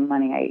right on the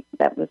money.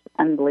 That was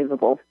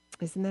unbelievable.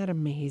 Isn't that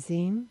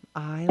amazing?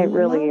 It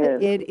really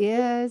is. It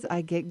is.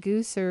 I get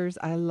goosers.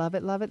 I love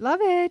it, love it, love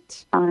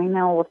it. I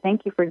know. Well,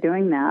 thank you for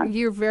doing that.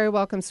 You're very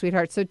welcome,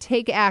 sweetheart. So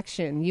take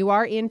action. You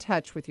are in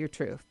touch with your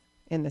truth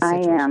in this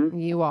situation. I am.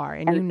 You are,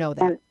 and you know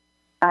that.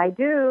 I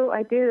do.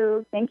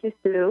 Thank you,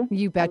 Sue.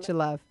 You betcha,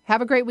 love.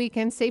 Have a great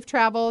weekend. Safe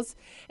travels.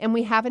 And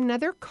we have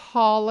another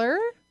caller.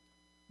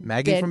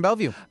 Maggie from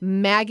Bellevue.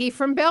 Maggie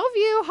from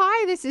Bellevue.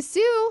 Hi, this is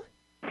Sue.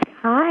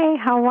 Hi,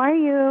 how are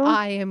you?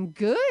 I am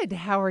good.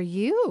 How are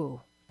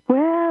you? Well,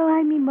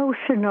 I'm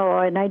emotional,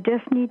 and I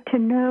just need to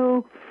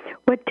know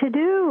what to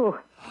do.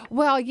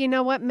 Well, you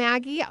know what,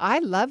 Maggie? I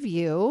love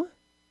you.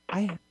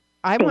 I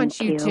want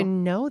you to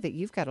know that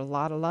you've got a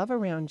lot of love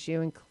around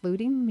you,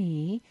 including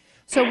me.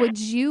 So would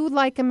you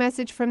like a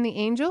message from the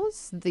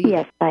angels?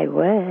 Yes, I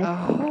would.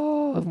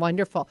 Oh,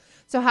 wonderful.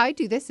 So how I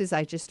do this is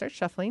I just start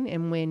shuffling,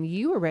 and when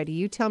you are ready,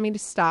 you tell me to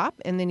stop,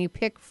 and then you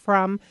pick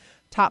from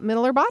top,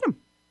 middle, or bottom.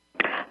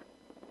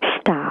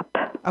 Stop.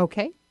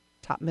 Okay.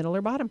 Top, middle,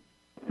 or bottom?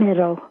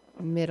 Middle.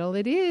 Middle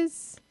it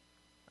is.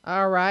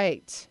 All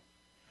right.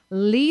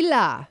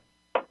 Leela.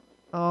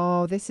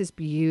 Oh, this is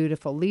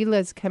beautiful.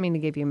 Leela's coming to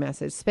give you a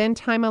message. Spend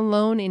time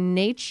alone in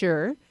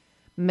nature,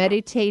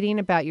 meditating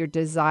about your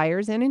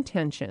desires and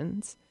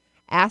intentions.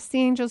 Ask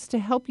the angels to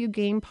help you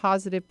gain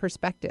positive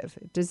perspective.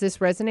 Does this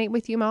resonate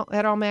with you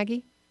at all,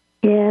 Maggie?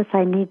 Yes,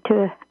 I need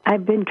to.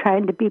 I've been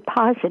trying to be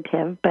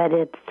positive, but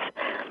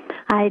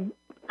I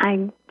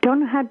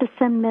don't know how to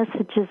send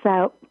messages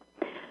out.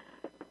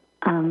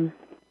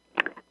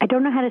 I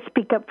don't know how to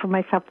speak up for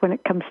myself when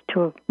it comes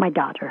to my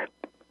daughter.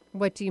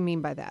 What do you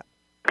mean by that?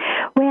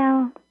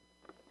 Well,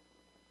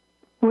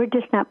 we're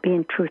just not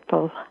being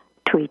truthful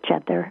to each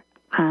other.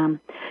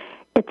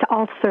 It's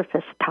all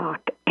surface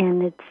talk,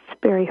 and it's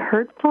very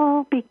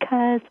hurtful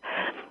because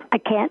I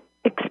can't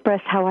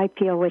express how I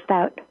feel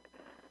without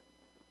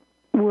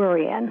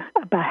worrying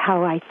about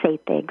how I say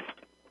things.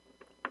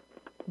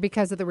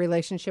 Because of the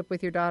relationship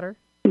with your daughter?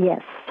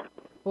 Yes.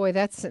 Boy,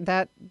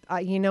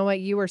 you know what?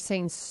 You are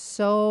saying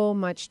so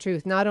much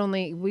truth. Not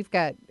only we've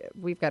got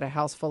a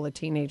house full of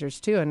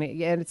teenagers too, and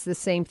it's the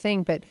same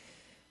thing, but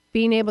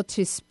being able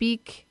to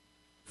speak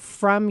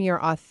from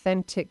your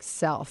authentic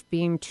self,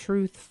 being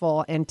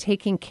truthful and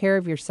taking care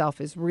of yourself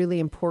is really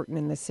important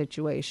in this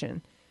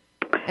situation,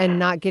 and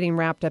not getting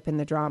wrapped up in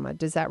the drama.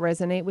 Does that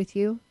resonate with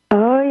you?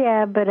 Oh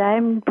yeah, but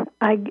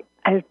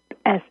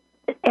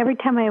every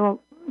time I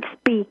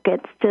speak,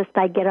 it's just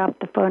I get off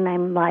the phone,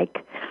 I'm like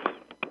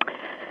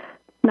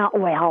not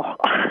well.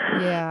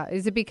 Yeah.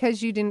 Is it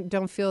because you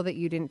don't feel that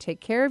you didn't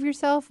take care of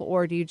yourself,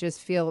 or do you just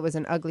feel it was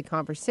an ugly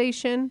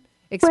conversation?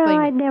 Explain. Well,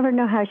 I never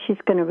know how she's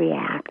going to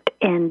react,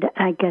 and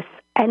I guess,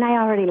 and I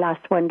already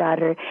lost one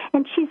daughter,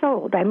 and she's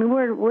old. I mean,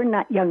 we're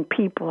not young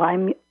people.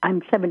 I'm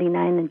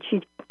 79, and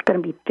she's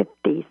going to be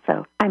 50,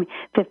 so I'm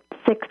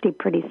 60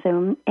 pretty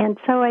soon, and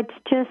so it's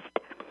just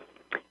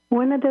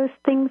one of those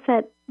things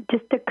that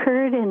just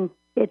occurred, and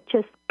it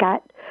just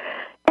got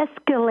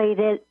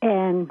escalated,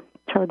 and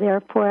so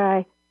therefore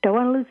I don't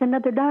want to lose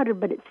another daughter,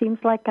 but it seems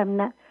like I'm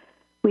not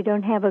We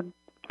don't have a.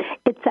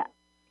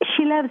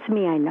 She loves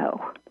me, I know.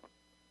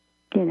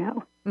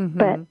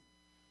 But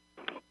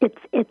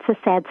it's a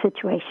sad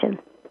situation.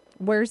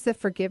 Where's the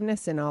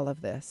forgiveness in all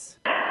of this?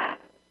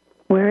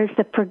 Where is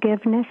the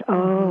forgiveness?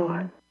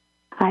 Oh,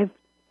 I've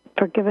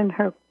forgiven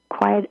her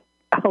quite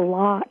a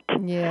lot.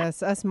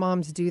 Yes, us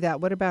moms do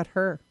that. What about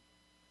her?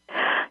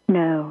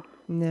 No.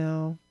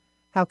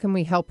 How can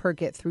we help her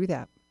get through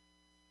that?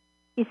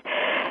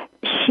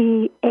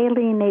 She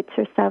alienates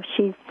herself.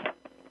 She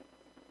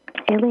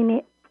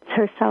alienates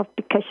herself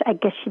because I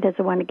guess she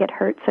doesn't want to get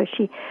hurt, so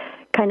she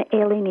kind of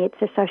alienates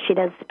herself. She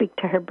doesn't speak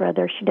to her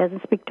brother. She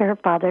doesn't speak to her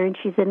father, and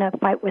she's in a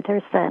fight with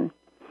her son.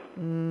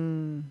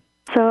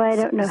 So I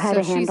don't know how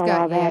to handle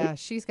all that. Yeah,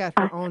 she's got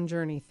her own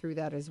journey through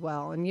that as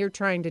well. And you're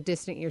trying to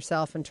distance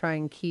yourself and try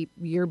and keep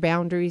your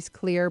boundaries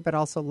clear, but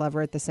also love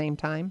her at the same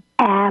time?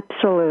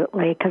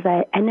 Absolutely.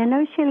 I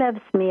know she loves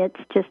me. It's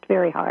just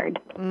very hard.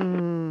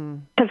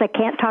 Because I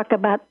can't talk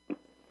about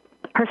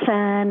her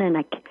son, and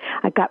I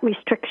got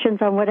restrictions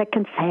on what I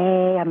can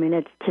say. I mean,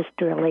 it's just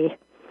really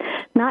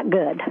not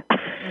good.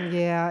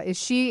 Yeah. Is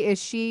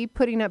she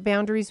putting up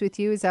boundaries with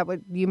you? Is that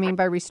what you mean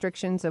by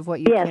restrictions of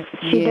what you Yes, can't?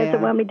 she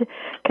doesn't want me to,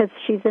 because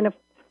she's in a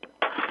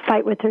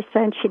fight with her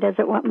son. She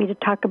doesn't want me to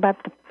talk about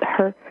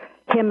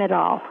him at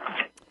all.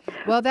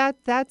 Well,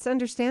 that's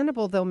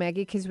understandable, though,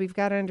 Maggie, because we've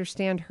got to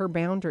understand her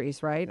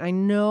boundaries, right? I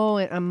know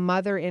a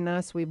mother in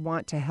us, we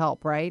want to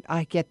help, right?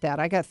 I get that.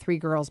 I got 3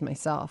 girls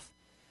myself.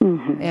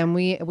 And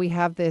we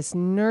have this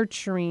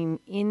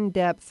nurturing,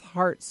 in-depth,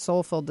 heart,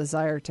 soulful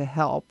desire to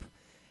help.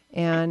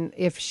 And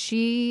if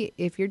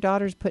your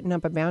daughter's putting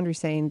up a boundary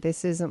saying,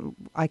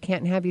 I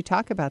can't have you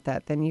talk about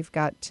that, then you've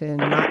got to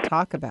not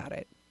talk about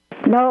it.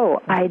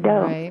 No, I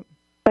don't. Right.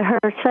 But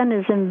her son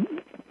is in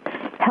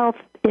health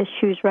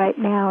issues right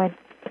now, and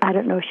I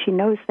don't know if she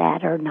knows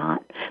that or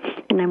not.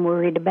 And I'm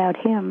worried about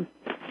him.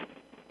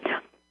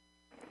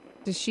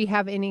 Does she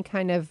have any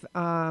kind of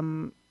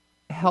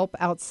help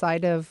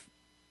outside of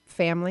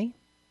family?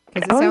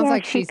 Because it sounds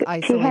like she's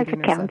isolating herself. She has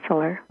a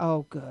counselor.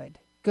 Oh, good.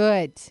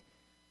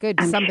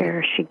 I'm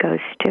sure she goes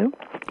to.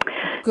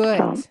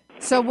 Good.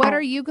 So what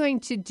are you going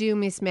to do,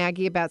 Miss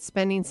Maggie, about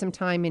spending some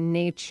time in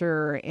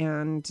nature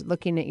and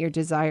looking at your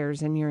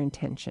desires and your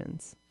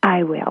intentions?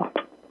 I will.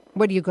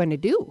 What are you going to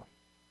do?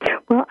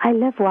 Well, I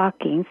love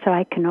walking, so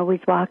I can always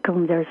walk.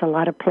 And there's a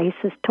lot of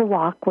places to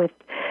walk with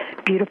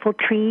beautiful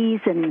trees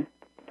and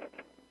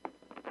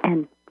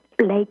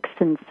lakes,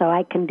 and so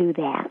I can do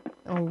that.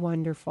 Oh,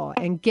 wonderful.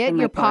 And get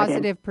your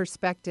positive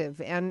perspective.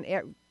 And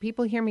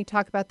people hear me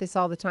talk about this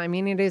all the time. I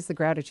mean, it is the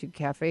Gratitude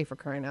Cafe, for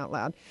crying out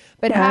loud.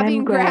 But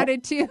having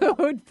gratitude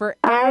for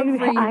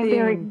everything. I'm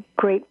very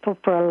grateful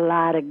for a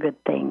lot of good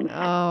things.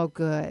 Oh,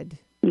 good.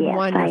 Yes,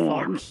 wonderful.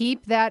 I am.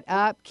 Keep that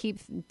up.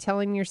 Keep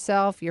telling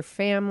yourself, your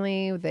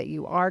family, that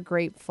you are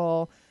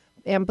grateful.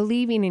 And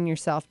believing in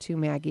yourself, too,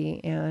 Maggie.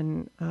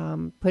 And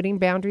putting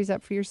boundaries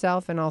up for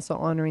yourself and also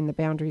honoring the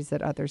boundaries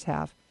that others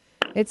have.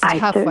 It's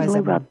tough. I certainly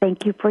will.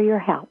 Thank you for your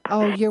help.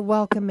 Oh, you're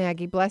welcome,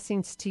 Maggie.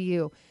 Blessings to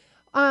you.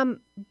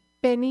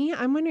 Benny,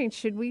 I'm wondering,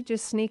 should we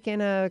just sneak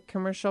in a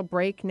commercial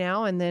break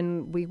now, and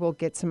then we will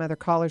get some other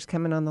callers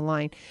coming on the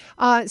line.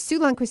 Sue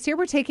Lundquist here.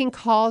 We're taking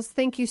calls.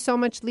 Thank you so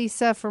much,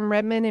 Lisa from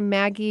Redmond and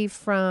Maggie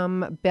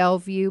from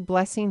Bellevue.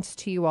 Blessings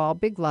to you all.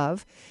 Big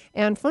love.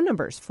 And phone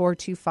numbers,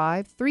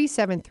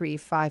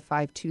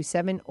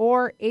 425-373-5527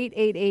 or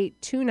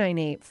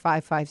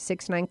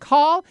 888-298-5569.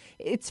 Call.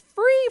 It's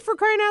free, for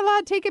crying out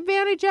loud. Take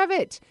advantage of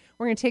it.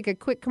 We're going to take a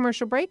quick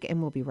commercial break,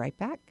 and we'll be right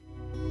back.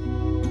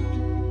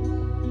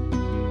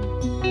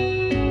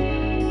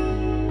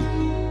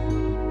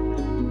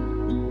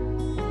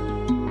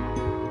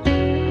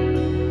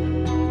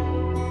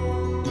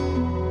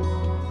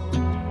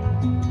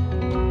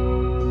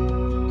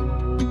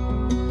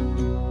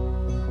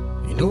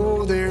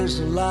 There's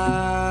a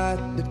light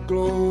that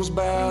glows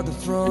by the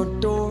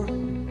front door.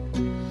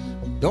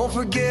 Don't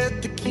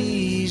forget the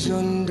keys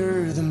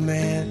under the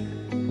mat.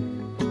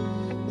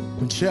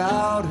 When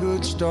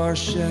childhood stars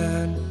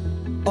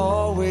shine,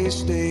 always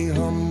stay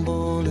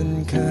humble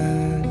and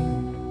kind.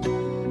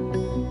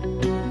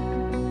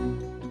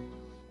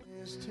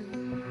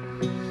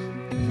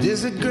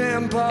 Visit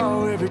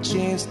Grandpa every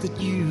chance that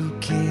you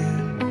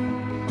can.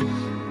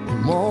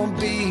 It won't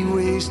be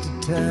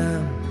wasted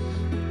time.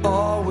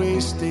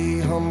 Always stay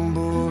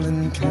humble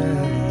and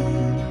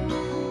kind.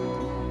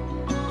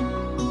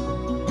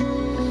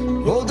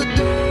 Hold the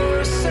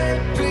door, say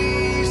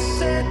please,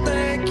 say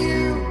thank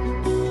you.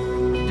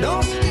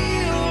 Don't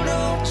steal,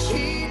 don't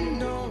cheat,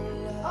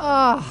 don't lie.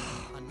 Oh,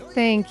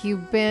 thank you,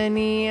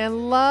 Benny. I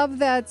love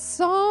that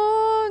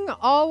song.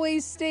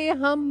 Always stay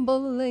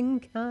humble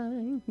and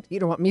kind. You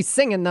don't want me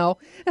singing, though.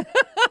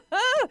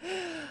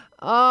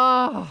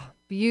 Oh,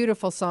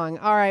 beautiful song.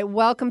 All right,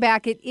 welcome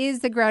back. It is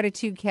the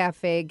Gratitude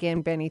Cafe.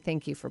 Again, Benny,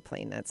 thank you for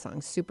playing that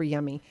song. Super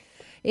yummy.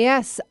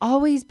 Yes,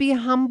 always be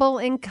humble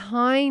and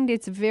kind.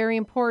 It's very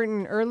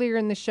important. Earlier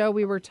in the show,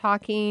 we were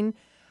talking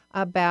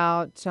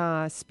about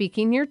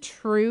speaking your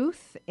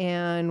truth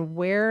and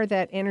where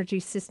that energy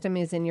system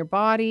is in your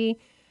body.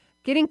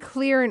 getting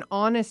clear and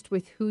honest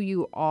with who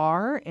you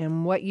are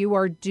and what you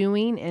are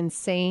doing and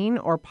saying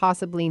or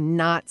possibly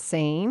not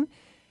saying,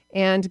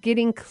 and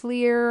getting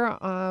clear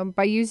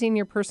by using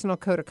your personal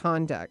code of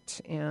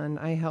conduct. And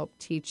I help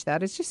teach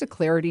that. It's just a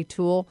clarity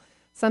tool,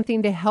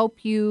 something to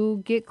help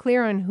you get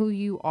clear on who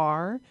you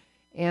are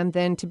and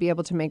then to be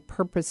able to make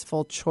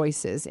purposeful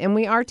choices. And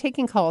we are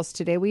taking calls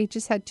today. We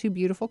just had 2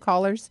 beautiful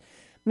callers,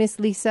 Miss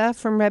Lisa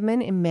from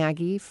Redmond and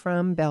Maggie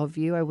from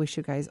Bellevue. I wish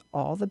you guys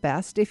all the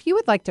best. If you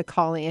would like to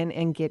call in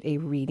and get a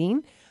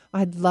reading,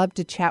 I'd love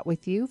to chat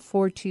with you.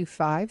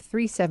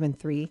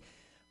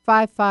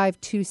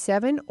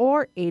 425-373-5527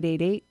 or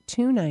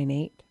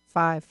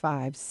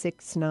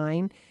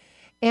 888-298-5569.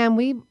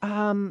 And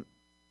I'm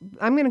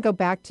going to go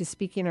back to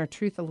speaking our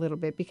truth a little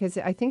bit because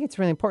I think it's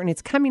really important.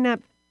 It's coming up.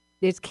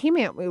 It came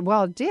out,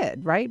 well, it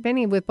did, right,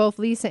 Benny, with both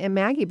Lisa and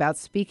Maggie about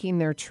speaking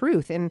their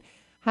truth and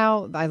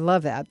how, I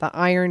love that, the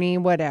irony,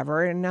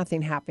 whatever, and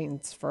nothing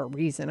happens for a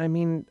reason. I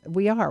mean,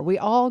 we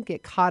all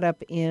get caught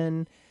up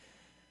in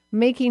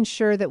making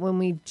sure that when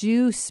we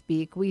do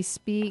speak, we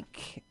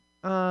speak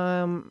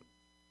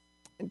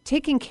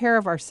taking care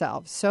of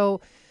ourselves.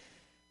 So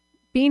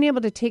being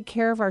able to take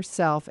care of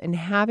ourselves and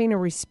having a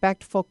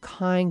respectful,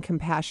 kind,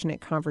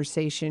 compassionate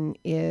conversation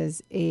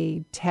is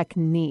a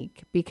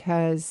technique,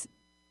 because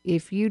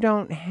if you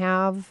don't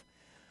have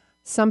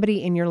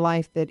somebody in your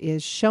life that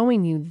is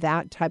showing you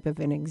that type of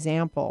an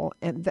example,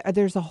 and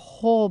there's a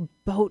whole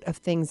boat of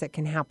things that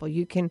can happen.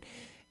 You can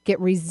get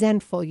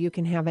resentful. You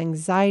can have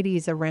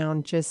anxieties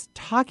around just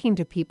talking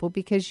to people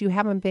because you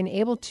haven't been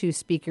able to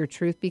speak your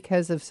truth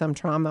because of some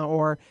trauma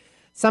or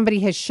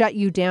somebody has shut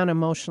you down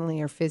emotionally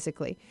or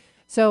physically.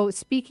 So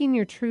speaking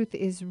your truth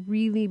is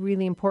really,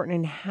 really important,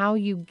 and how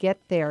you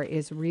get there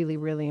is really,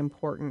 really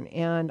important.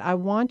 And I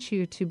want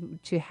you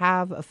to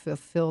have a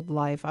fulfilled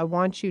life. I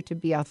want you to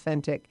be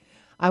authentic.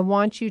 I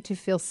want you to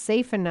feel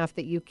safe enough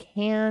that you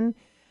can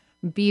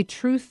be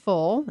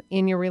truthful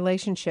in your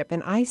relationship.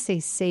 And I say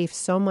safe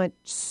so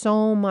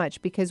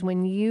much, because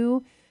when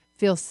you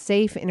feel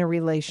safe in a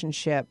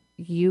relationship,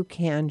 you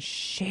can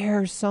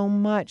share so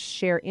much,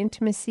 share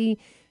intimacy,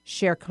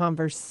 share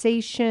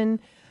conversation,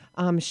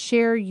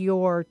 share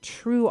your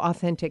true,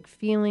 authentic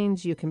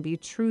feelings. You can be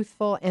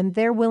truthful, and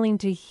they're willing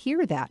to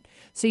hear that.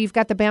 So you've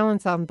got the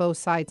balance on both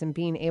sides and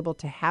being able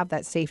to have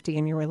that safety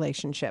in your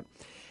relationship.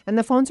 And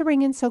the phones are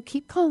ringing, so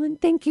keep calling.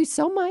 Thank you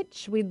so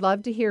much. We'd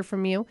love to hear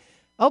from you.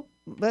 Oh,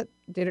 but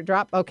did it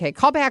drop? Okay,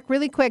 call back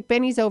really quick.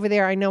 Benny's over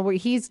there. I know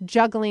he's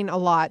juggling a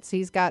lot, so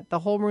he's got the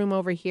whole room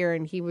over here,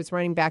 and he was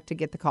running back to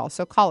get the call.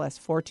 So call us,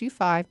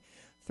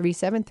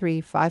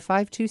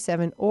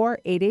 425-373-5527 or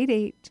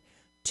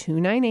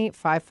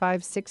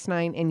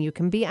 888-298-5569, and you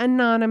can be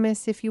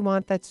anonymous if you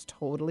want. That's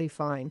totally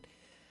fine.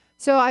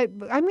 So I'm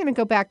going to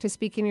go back to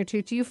speaking your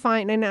truth. Do you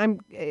find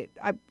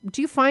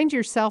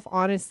yourself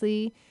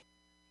honestly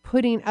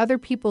putting other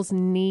people's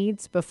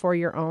needs before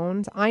your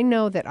own? I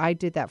know that I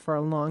did that for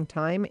a long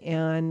time,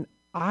 and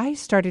I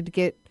started to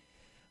get,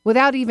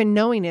 without even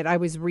knowing it, I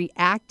was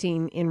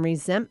reacting in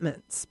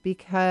resentments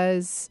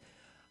because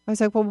I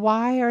was like, well,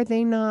 why are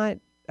they not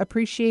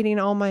appreciating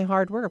all my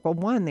hard work? Well,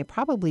 one, they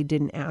probably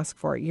didn't ask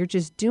for it. You're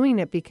just doing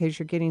it because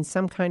you're getting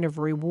some kind of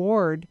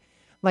reward,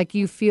 like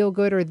you feel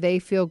good or they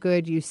feel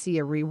good. You see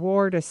a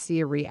reward or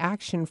see a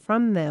reaction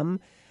from them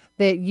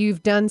that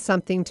you've done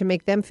something to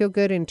make them feel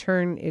good. In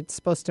turn, it's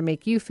supposed to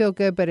make you feel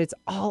good, but it's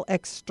all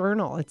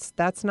external.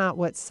 That's not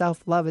what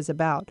self-love is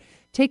about.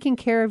 Taking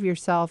care of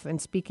yourself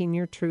and speaking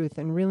your truth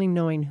and really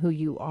knowing who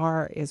you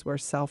are is where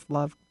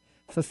self-love,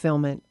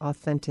 fulfillment,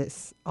 authentic,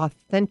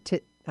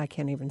 I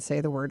can't even say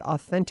the word,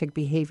 authentic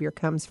behavior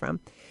comes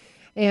from.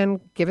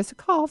 And give us a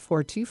call,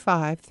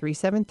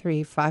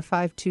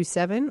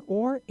 425-373-5527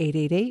 or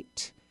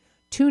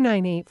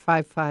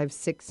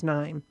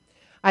 888-298-5569.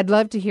 I'd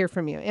love to hear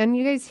from you. And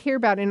you guys hear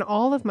about in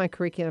all of my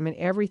curriculum and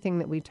everything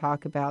that we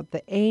talk about,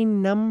 the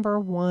number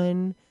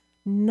one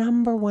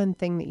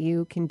thing that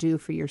you can do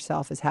for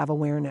yourself is have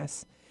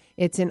awareness.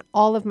 It's in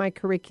all of my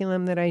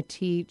curriculum that I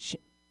teach.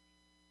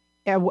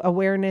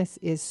 Awareness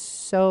is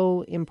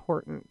so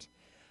important.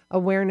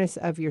 Awareness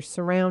of your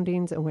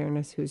surroundings,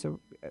 awareness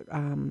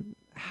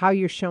how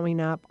you're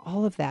showing up,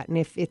 all of that. And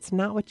if it's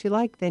not what you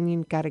like, then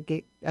you've got to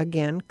get,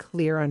 again,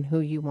 clear on who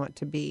you want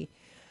to be.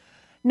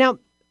 Now,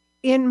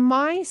 in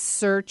my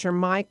search or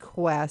my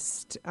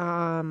quest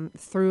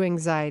through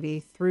anxiety,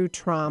 through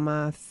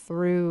trauma,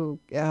 through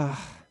a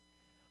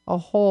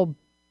whole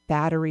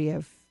battery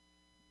of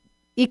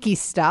icky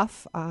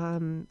stuff,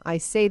 I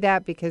say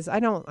that because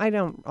I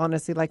don't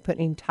honestly like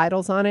putting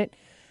titles on it.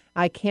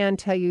 I can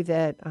tell you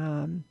that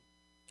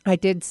I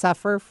did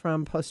suffer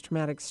from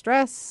post-traumatic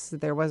stress.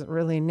 There wasn't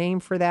really a name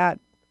for that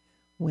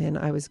when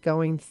I was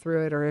going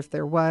through it, or if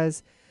there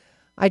was,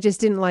 I just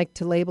didn't like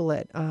to label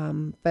it.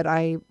 But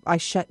I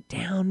shut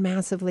down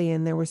massively,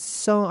 and I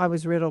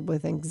was riddled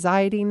with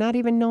anxiety, not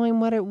even knowing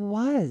what it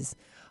was.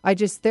 I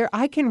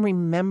can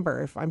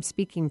remember, if I'm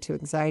speaking to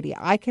anxiety,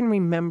 I can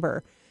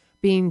remember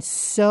being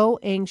so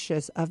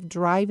anxious of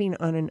driving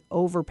on an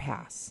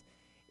overpass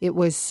It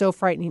was so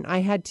frightening. I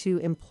had to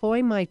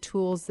employ my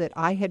tools that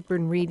I had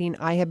been reading,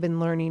 I had been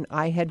learning,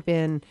 I had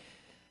been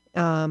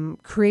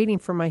creating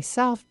for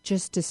myself,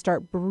 just to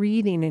start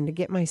breathing and to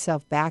get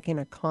myself back in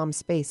a calm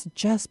space,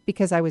 just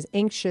because I was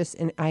anxious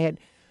and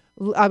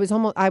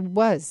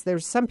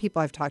there's some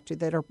people I've talked to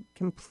that are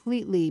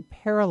completely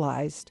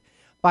paralyzed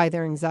by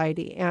their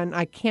anxiety, and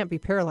I can't be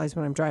paralyzed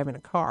when I'm driving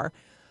a car.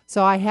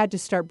 So I had to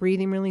start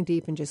breathing really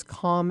deep and just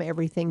calm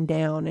everything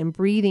down. And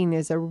breathing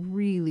is a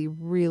really,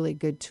 really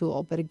good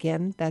tool. But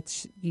again,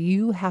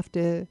 you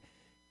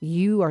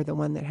are the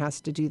one that has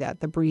to do that,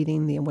 the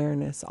breathing, the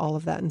awareness, all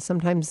of that. And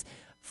sometimes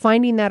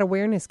finding that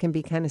awareness can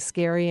be kind of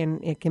scary,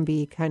 and it can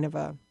be kind of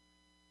a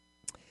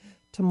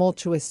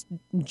tumultuous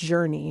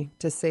journey,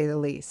 to say the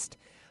least.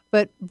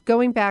 But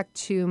going back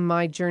to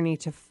my journey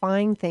to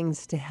find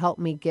things to help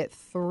me get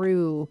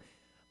through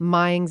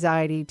my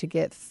anxiety, to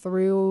get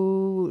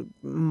through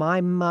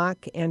my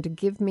muck, and to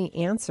give me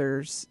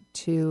answers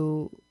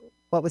to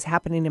what was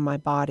happening in my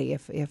body.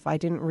 If I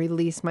didn't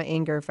release my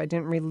anger, if I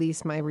didn't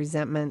release my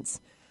resentments.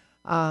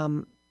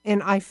 And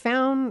I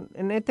found,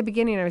 and at the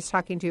beginning I was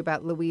talking to you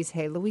about Louise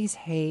Hay. Louise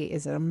Hay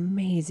is an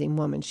amazing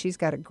woman. She's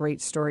got a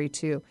great story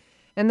too.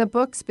 And the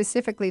book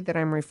specifically that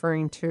I'm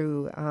referring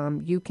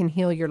to, You Can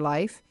Heal Your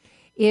Life,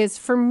 is,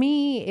 for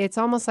me, it's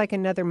almost like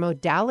another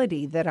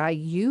modality that I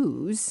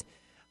use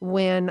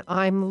when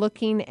I'm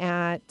looking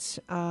at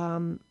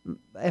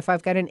if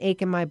I've got an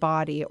ache in my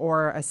body,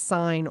 or a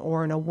sign,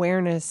 or an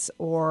awareness,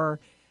 or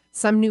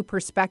some new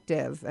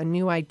perspective, a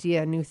new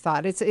idea, a new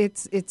thought.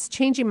 It's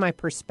changing my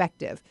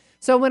perspective.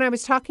 So when I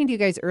was talking to you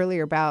guys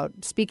earlier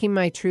about speaking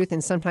my truth,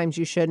 and sometimes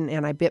you shouldn't,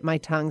 and I bit my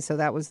tongue, so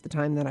that was the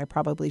time that I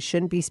probably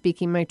shouldn't be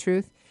speaking my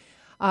truth.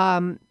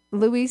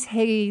 Louise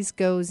Hay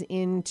goes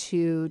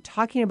into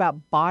talking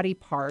about body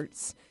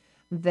parts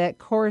that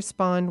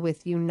correspond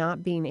with you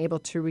not being able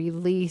to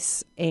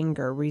release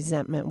anger,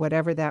 resentment,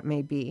 whatever that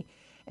may be.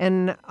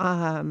 And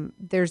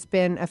there's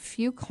been a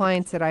few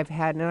clients that I've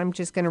had, and I'm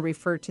just going to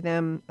refer to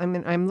them.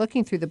 I'm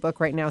looking through the book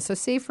right now. So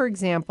say, for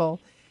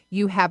example,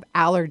 you have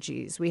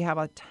allergies. We have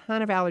a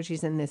ton of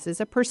allergies, and this is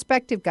a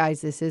perspective,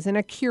 guys. This isn't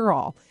a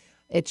cure-all.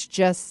 It's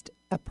just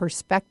a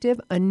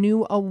perspective, a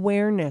new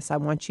awareness. I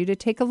want you to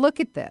take a look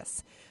at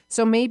this.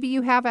 So maybe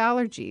you have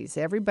allergies.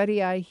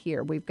 Everybody I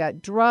hear, we've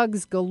got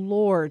drugs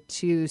galore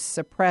to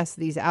suppress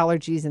these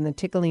allergies and the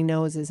tickly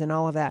noses and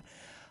all of that.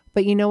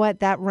 But you know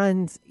what? That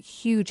runs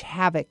huge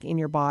havoc in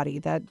your body.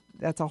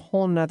 That's a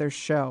whole nother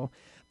show.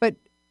 But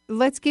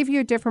let's give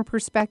you a different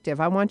perspective.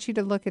 I want you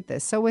to look at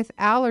this. So with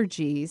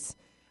allergies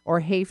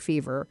or hay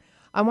fever,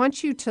 I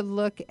want you to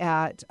look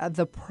at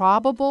the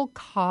probable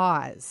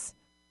cause.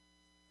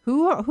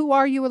 Who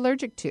are you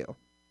allergic to?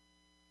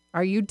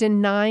 Are you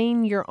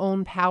denying your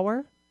own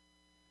power?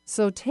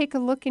 So take a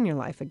look in your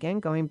life. Again,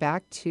 going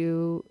back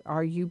to,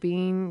 are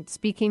you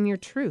speaking your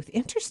truth?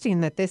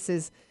 Interesting that this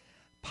is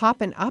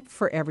popping up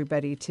for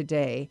everybody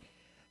today.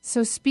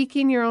 So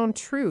speaking your own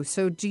truth.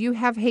 So do you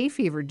have hay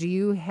fever? Do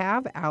you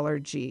have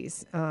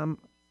allergies?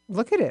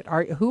 Look at it.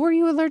 Who are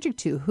you allergic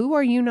to? Who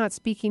are you not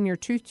speaking your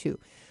truth to?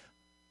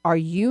 Are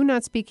you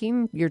not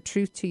speaking your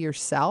truth to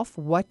yourself?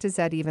 What does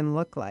that even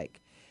look like?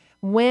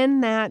 When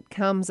that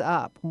comes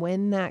up,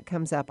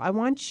 I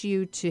want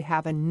you to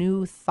have a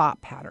new thought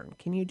pattern.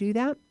 Can you do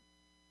that?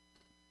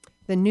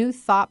 The new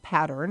thought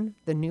pattern,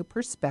 the new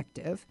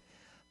perspective.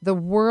 The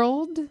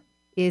world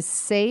is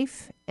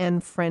safe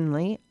and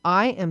friendly.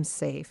 I am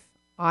safe.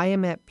 I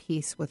am at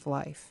peace with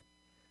life.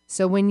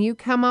 So when you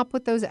come up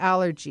with those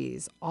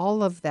allergies,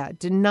 all of that,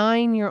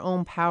 denying your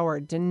own power,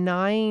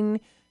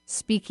 denying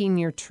speaking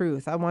your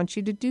truth, I want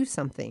you to do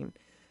something.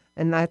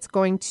 And that's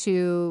going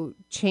to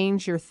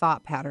change your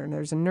thought pattern.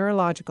 There's a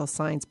neurological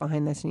science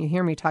behind this. And you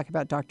hear me talk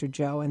about Dr.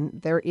 Joe, and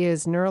there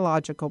is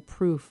neurological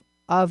proof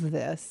of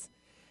this.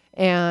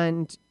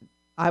 And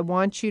I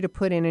want you to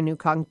put in a new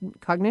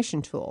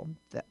cognition tool.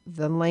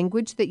 The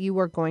language that you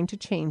are going to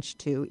change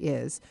to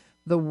is,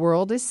 the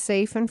world is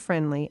safe and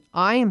friendly.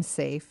 I am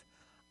safe.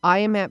 I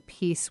am at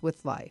peace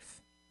with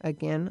life.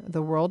 Again,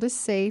 the world is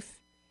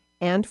safe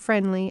and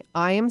friendly.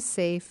 I am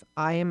safe.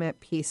 I am at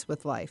peace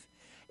with life.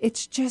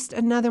 It's just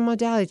another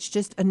modality. It's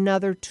just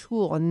another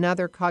tool,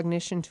 another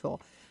cognition tool.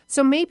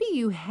 So maybe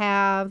you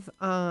have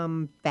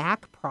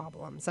back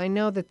problems. I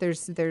know that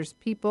there's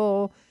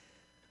people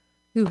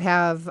who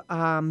have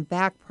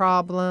back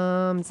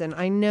problems, and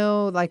I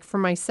know, like for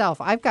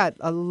myself, I've got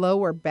a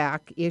lower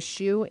back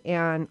issue,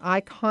 and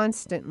I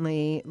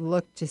constantly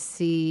look to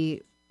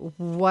see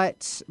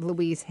what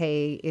Louise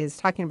Hay is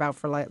talking about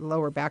for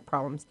lower back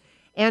problems,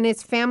 and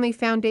it's Family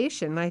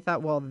Foundation. And I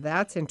thought, well,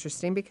 that's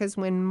interesting, because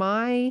when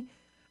my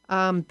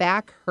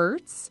back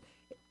hurts,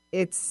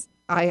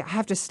 I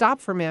have to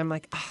stop for a minute. I'm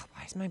like,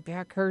 why is my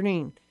back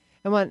hurting?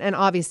 And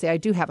obviously I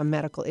do have a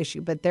medical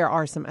issue, but there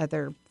are some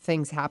other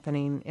things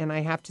happening, and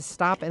I have to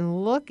stop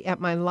and look at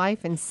my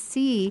life and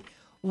see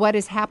what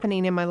is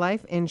happening in my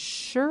life. And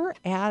sure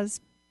as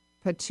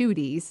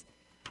patooties,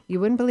 you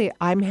wouldn't believe,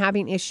 I'm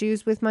having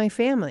issues with my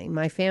family,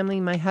 my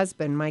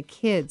husband, my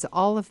kids,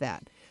 all of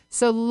that.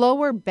 So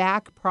lower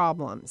back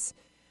problems.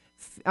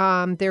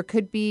 There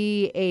could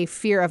be a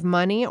fear of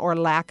money or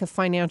lack of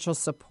financial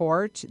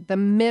support. The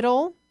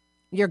middle,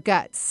 your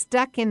gut,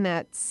 stuck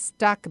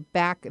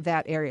back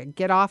that area.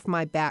 Get off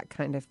my back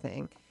kind of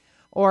thing.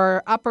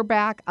 Or upper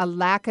back, a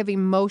lack of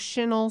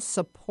emotional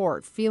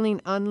support,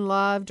 feeling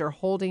unloved or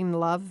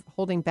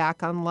holding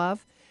back on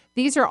love.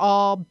 These are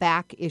all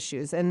back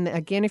issues. And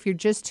again, if you're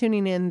just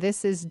tuning in,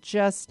 this is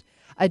just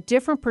a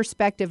different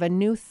perspective, a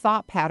new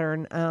thought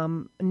pattern,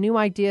 new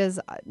ideas,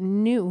 a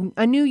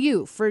new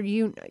you for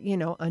you,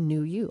 a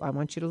new you. I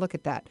want you to look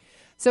at that.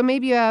 So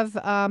maybe you have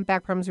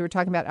back problems. We were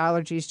talking about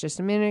allergies just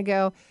a minute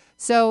ago.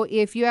 So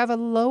if you have a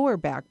lower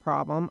back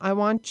problem, I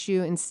want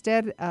you,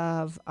 instead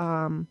of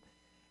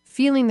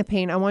feeling the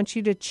pain, I want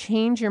you to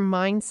change your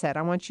mindset.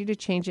 I want you to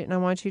change it, and I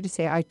want you to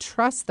say, I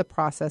trust the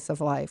process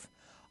of life.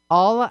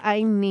 All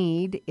I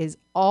need is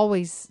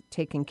always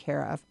taken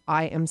care of.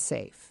 I am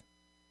safe.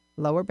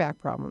 Lower back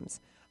problems.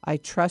 I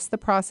trust the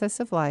process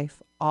of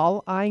life.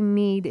 All I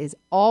need is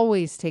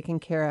always taken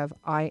care of.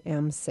 I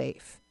am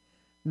safe.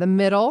 The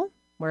middle,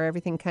 where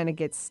everything kind of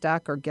gets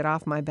stuck or get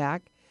off my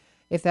back,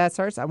 if that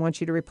starts, I want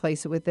you to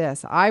replace it with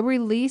this. I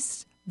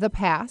release the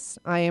past.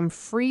 I am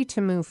free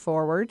to move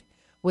forward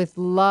with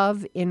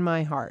love in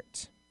my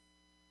heart.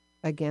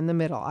 Again, the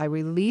middle. I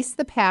release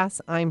the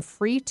past. I'm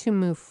free to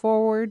move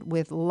forward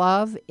with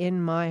love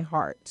in my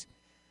heart.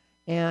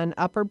 And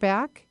upper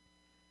back,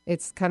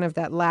 it's kind of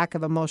that lack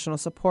of emotional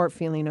support,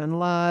 feeling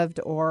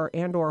unloved or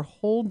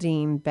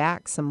holding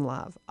back some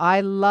love. I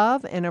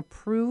love and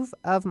approve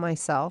of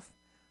myself.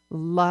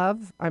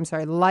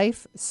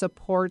 Life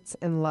supports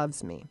and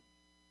loves me.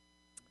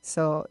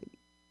 So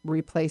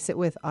replace it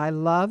with I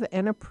love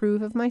and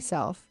approve of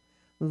myself.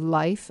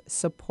 Life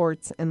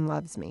supports and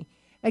loves me.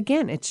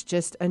 Again, it's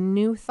just a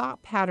new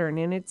thought pattern,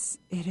 and it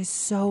is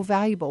so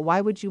valuable.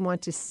 Why would you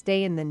want to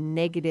stay in the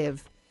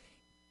negative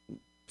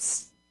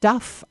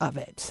stuff of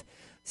it?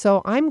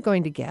 So I'm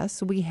going to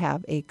guess we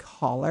have a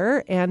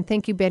caller, and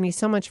thank you, Benny,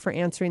 so much for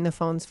answering the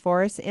phones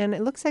for us. And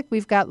it looks like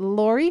we've got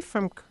Lori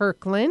from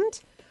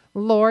Kirkland.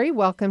 Lori,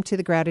 welcome to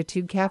the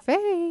Gratitude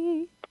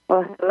Cafe.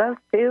 Well, hello,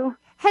 Sue.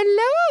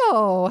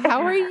 Hello.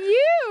 How are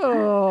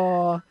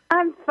you?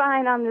 I'm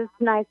fine on this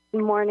nice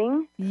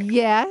morning.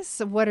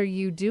 Yes. What are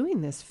you doing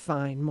this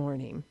fine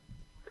morning?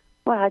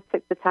 Well, I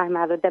took the time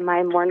out of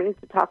my morning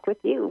to talk with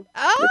you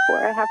before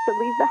I have to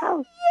leave the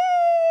house.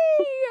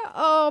 Yay!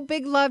 Oh,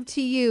 big love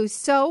to you.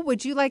 So,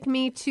 would you like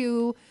me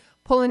to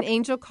pull an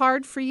angel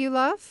card for you,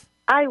 love?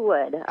 I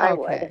would. I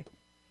would.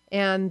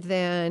 And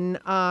then,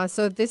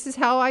 so this is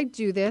how I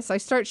do this. I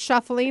start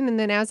shuffling, and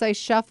then as I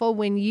shuffle,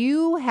 when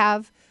you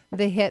have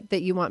the hit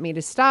that you want me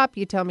to stop,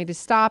 you tell me to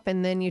stop,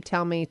 and then you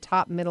tell me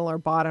top, middle, or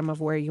bottom of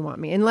where you want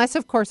me. Unless,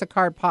 of course, a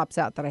card pops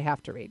out that I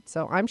have to read.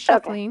 So I'm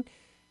shuffling. Okay.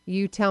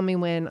 You tell me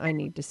when I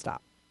need to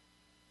stop.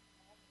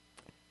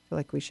 I feel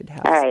like we should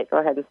have. All right, go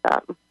ahead and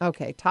stop.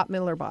 Okay, top,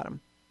 middle, or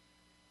bottom?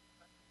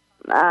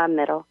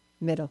 Middle.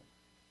 Middle.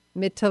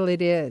 Middle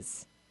it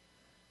is.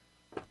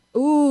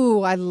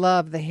 Ooh, I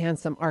love the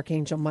handsome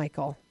Archangel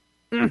Michael.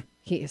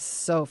 He is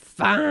so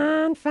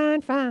fine.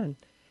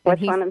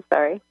 Which one? I'm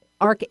sorry.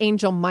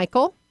 Archangel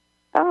Michael.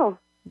 Oh.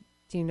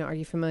 Do you know, are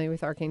you familiar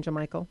with Archangel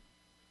Michael?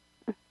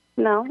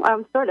 No,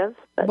 I'm sort of.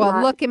 But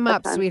well, look him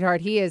up,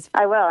 sweetheart. He is.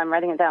 I will. I'm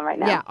writing it down right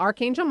now. Yeah,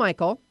 Archangel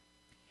Michael.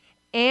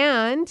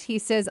 And he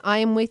says, I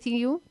am with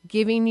you,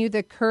 giving you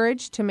the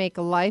courage to make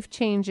life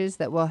changes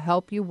that will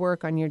help you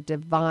work on your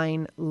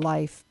divine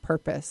life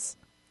purpose.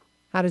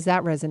 How does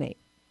that resonate?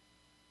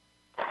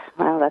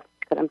 Well, that's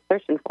what I'm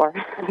searching for.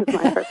 That's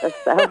my purpose.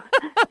 So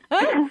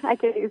I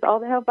could use all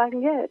the help I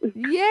can get.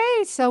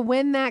 Yay. So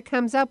when that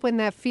comes up, when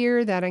that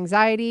fear, that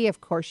anxiety,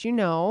 of course,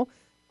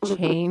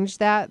 change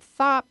that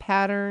thought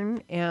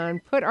pattern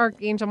and put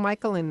Archangel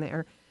Michael in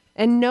there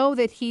and know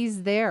that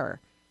he's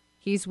there.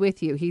 He's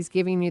with you. He's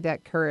giving you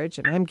that courage,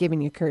 and I'm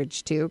giving you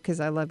courage too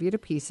because I love you to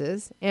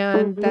pieces.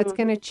 And that's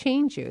going to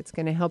change you. It's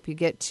going to help you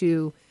get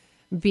to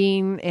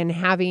being and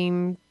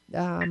having,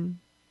 I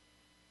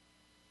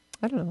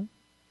don't know,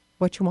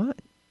 what you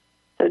want.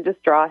 So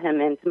just draw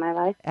him into my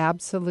life?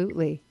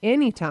 Absolutely.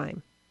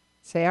 Anytime.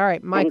 Say, all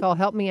right, Michael,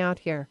 help me out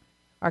here.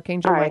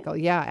 Archangel Michael.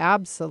 Yeah,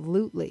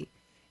 absolutely.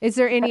 Is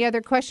there any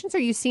other questions? Are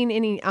you seeing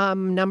any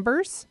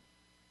numbers?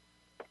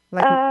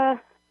 Yeah,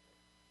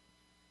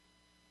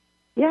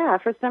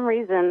 for some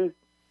reason,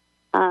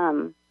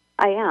 I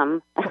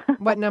am.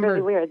 What number?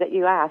 It's really weird that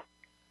you asked.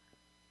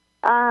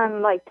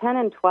 Like 10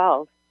 and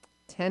 12.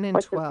 10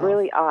 and 12. Which is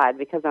really odd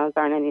because those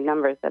aren't any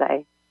numbers that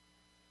I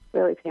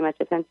really pay much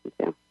attention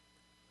to.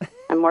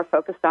 I'm more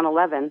focused on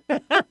 11.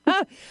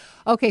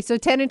 Okay, so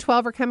 10 and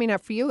 12 are coming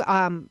up for you.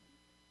 Can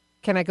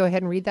I go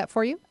ahead and read that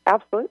for you?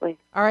 Absolutely.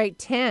 All right,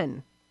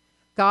 10.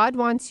 God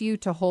wants you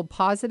to hold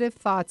positive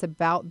thoughts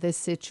about this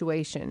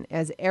situation.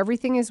 As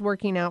everything is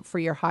working out for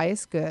your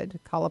highest good,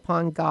 call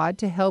upon God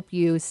to help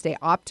you stay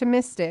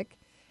optimistic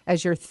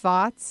as your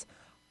thoughts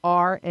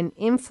are an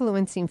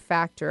influencing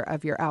factor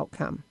of your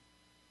outcome.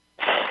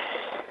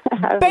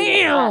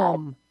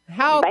 Bam!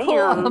 How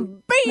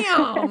cool.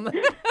 Bam!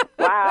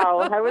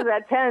 Wow, I was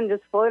at 10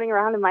 just floating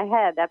around in my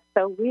head. That's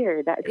so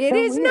weird. It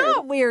is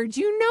not weird.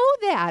 You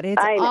know that.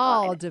 It's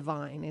all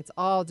divine. It's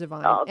all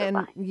divine. All and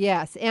divine.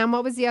 yes. And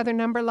what was the other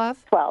number,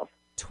 love? 12.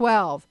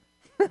 12.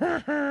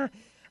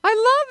 I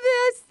love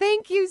this.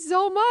 Thank you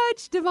so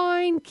much,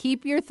 Divine.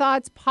 Keep your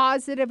thoughts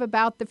positive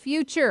about the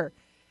future,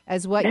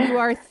 as what you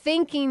are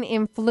thinking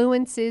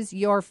influences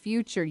your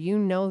future. You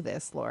know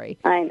this, Lori.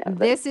 I know.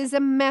 This is a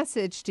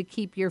message to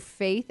keep your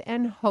faith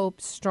and hope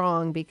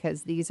strong,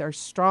 because these are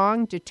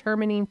strong,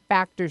 determining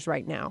factors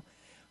right now.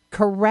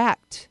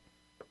 Correct.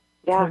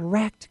 Yeah.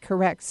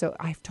 Correct. So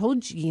I've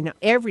told you,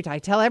 I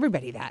tell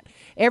everybody that.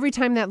 Every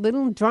time that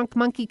little drunk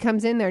monkey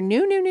comes in there,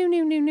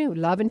 new.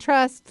 Love and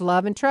trust.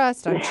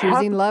 I'm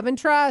choosing love and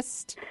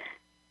trust.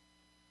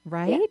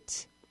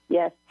 Right?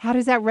 Yes. How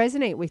does that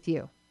resonate with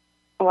you?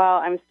 Well,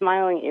 I'm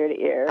smiling ear to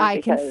ear. I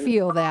can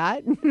feel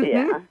that.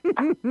 Yeah.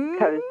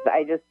 Because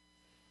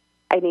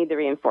I need the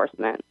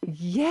reinforcement.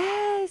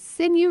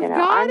 Yes, and you've got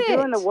I'm it. I'm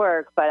doing the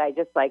work, but I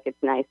just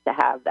it's nice to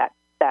have that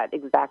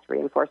exact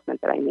reinforcement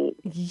that I need.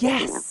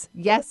 Yes,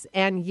 yes,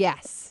 and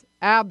yes.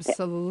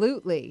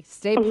 Absolutely.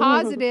 Stay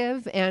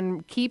positive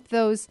and keep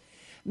those.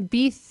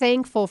 Be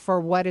thankful for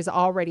what has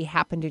already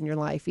happened in your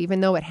life,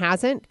 even though it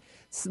hasn't.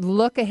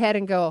 Look ahead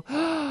and go,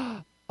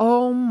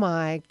 oh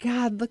my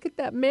God, look at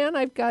that man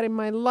I've got in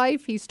my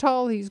life. He's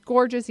tall, he's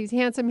gorgeous, he's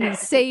handsome, he's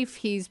safe,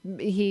 he's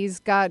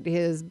got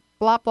his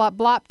blop, blop,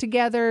 blop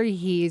together.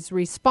 He's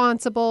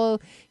responsible.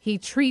 He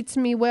treats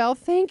me well.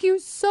 Thank you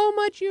so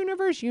much,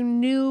 universe. You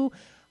knew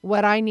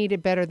what I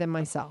needed better than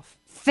myself.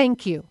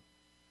 Thank you.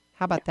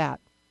 How about that?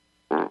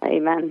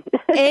 Amen.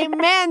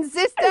 Amen,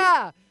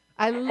 sister.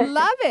 I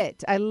love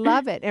it. I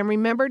love it. And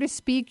remember to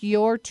speak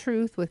your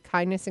truth with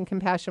kindness and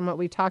compassion, what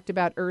we talked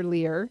about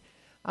earlier.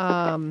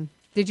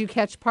 Did you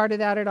catch part of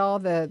that at all,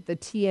 the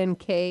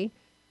TNK?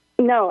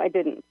 No, I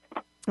didn't.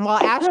 Well,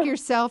 ask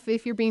yourself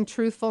if you're being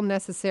truthful,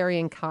 necessary,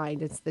 and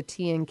kind. It's the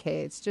TNK.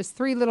 It's just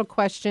 3 little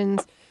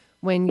questions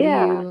when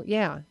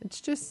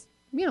it's just,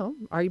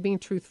 are you being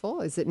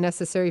truthful? Is it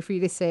necessary for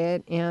you to say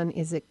it? And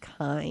is it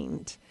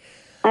kind?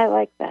 I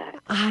like that.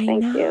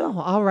 Thank you.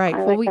 All right.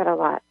 I like that a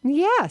lot.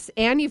 Yes.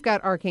 And you've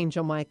got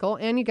Archangel Michael,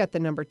 and you got the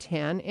number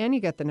 10, and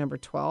you got the number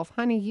 12.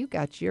 Honey, you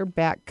got your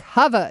back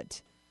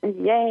covered.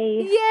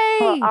 Yay. Yay.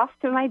 Well, off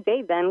to my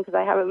day then, because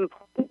I haven't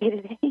been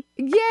today.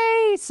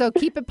 Yay. So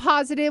keep it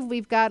positive.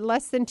 We've got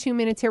less than 2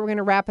 minutes here. We're going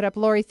to wrap it up.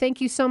 Lori,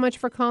 thank you so much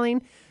for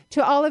calling.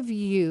 To all of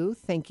you,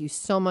 thank you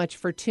so much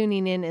for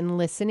tuning in and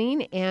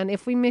listening. And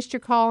if we missed your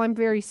call, I'm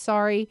very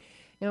sorry.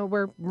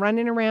 We're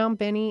running around.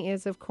 Benny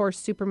is, of course,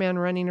 Superman,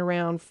 running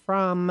around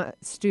from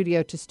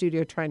studio to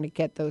studio trying to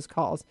get those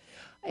calls.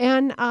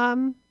 And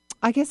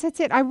I guess that's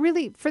it.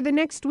 For the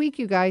next week,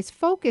 you guys,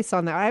 focus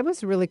on that. It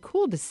was really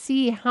cool to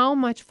see how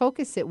much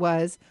focus it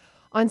was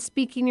on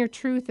speaking your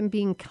truth and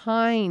being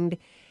kind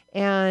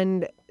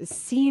and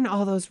seeing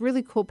all those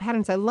really cool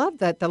patterns. I love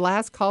that the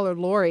last caller,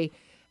 Lori,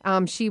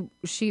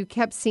 she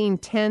kept seeing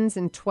 10s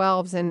and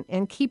 12s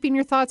and keeping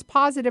your thoughts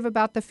positive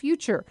about the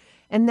future,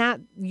 and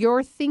that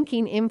your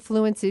thinking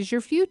influences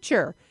your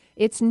future.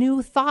 It's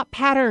new thought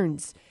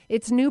patterns.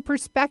 It's new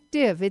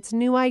perspective. It's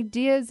new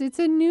ideas. It's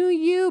a new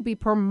you. Be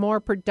more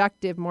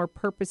productive, more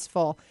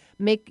purposeful.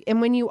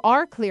 And when you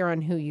are clear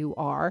on who you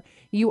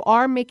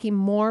are making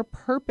more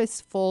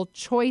purposeful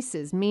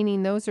choices,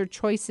 meaning those are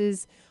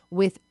choices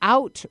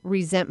without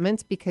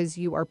resentments because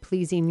you are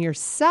pleasing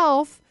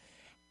yourself,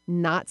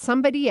 not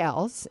somebody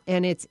else.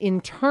 And it's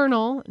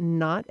internal,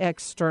 not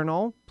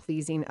external,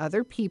 pleasing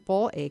other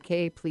people,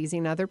 aka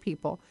pleasing other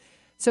people.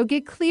 So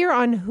get clear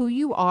on who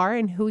you are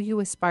and who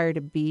you aspire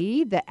to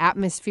be, the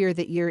atmosphere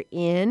that you're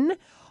in.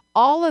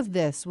 All of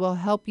this will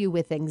help you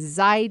with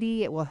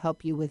anxiety. It will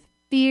help you with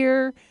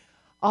fear.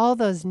 All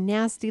those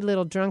nasty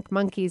little drunk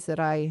monkeys that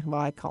I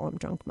call them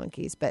drunk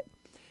monkeys, but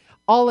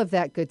all of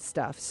that good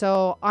stuff.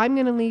 So I'm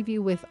going to leave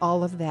you with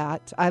all of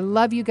that. I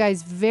love you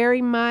guys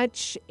very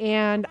much,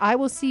 and I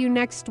will see you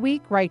next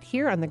week right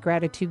here on the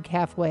Gratitude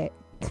Cafe.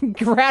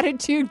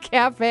 Gratitude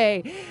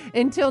Cafe.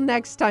 Until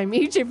next time,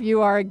 each of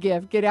you are a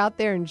gift. Get out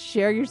there and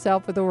share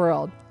yourself with the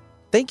world.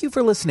 Thank you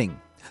for listening.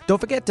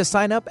 Don't forget to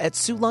sign up at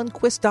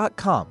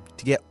SueLundquist.com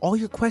to get all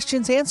your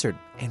questions answered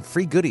and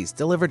free goodies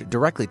delivered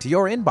directly to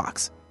your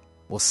inbox.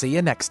 We'll see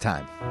you next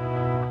time.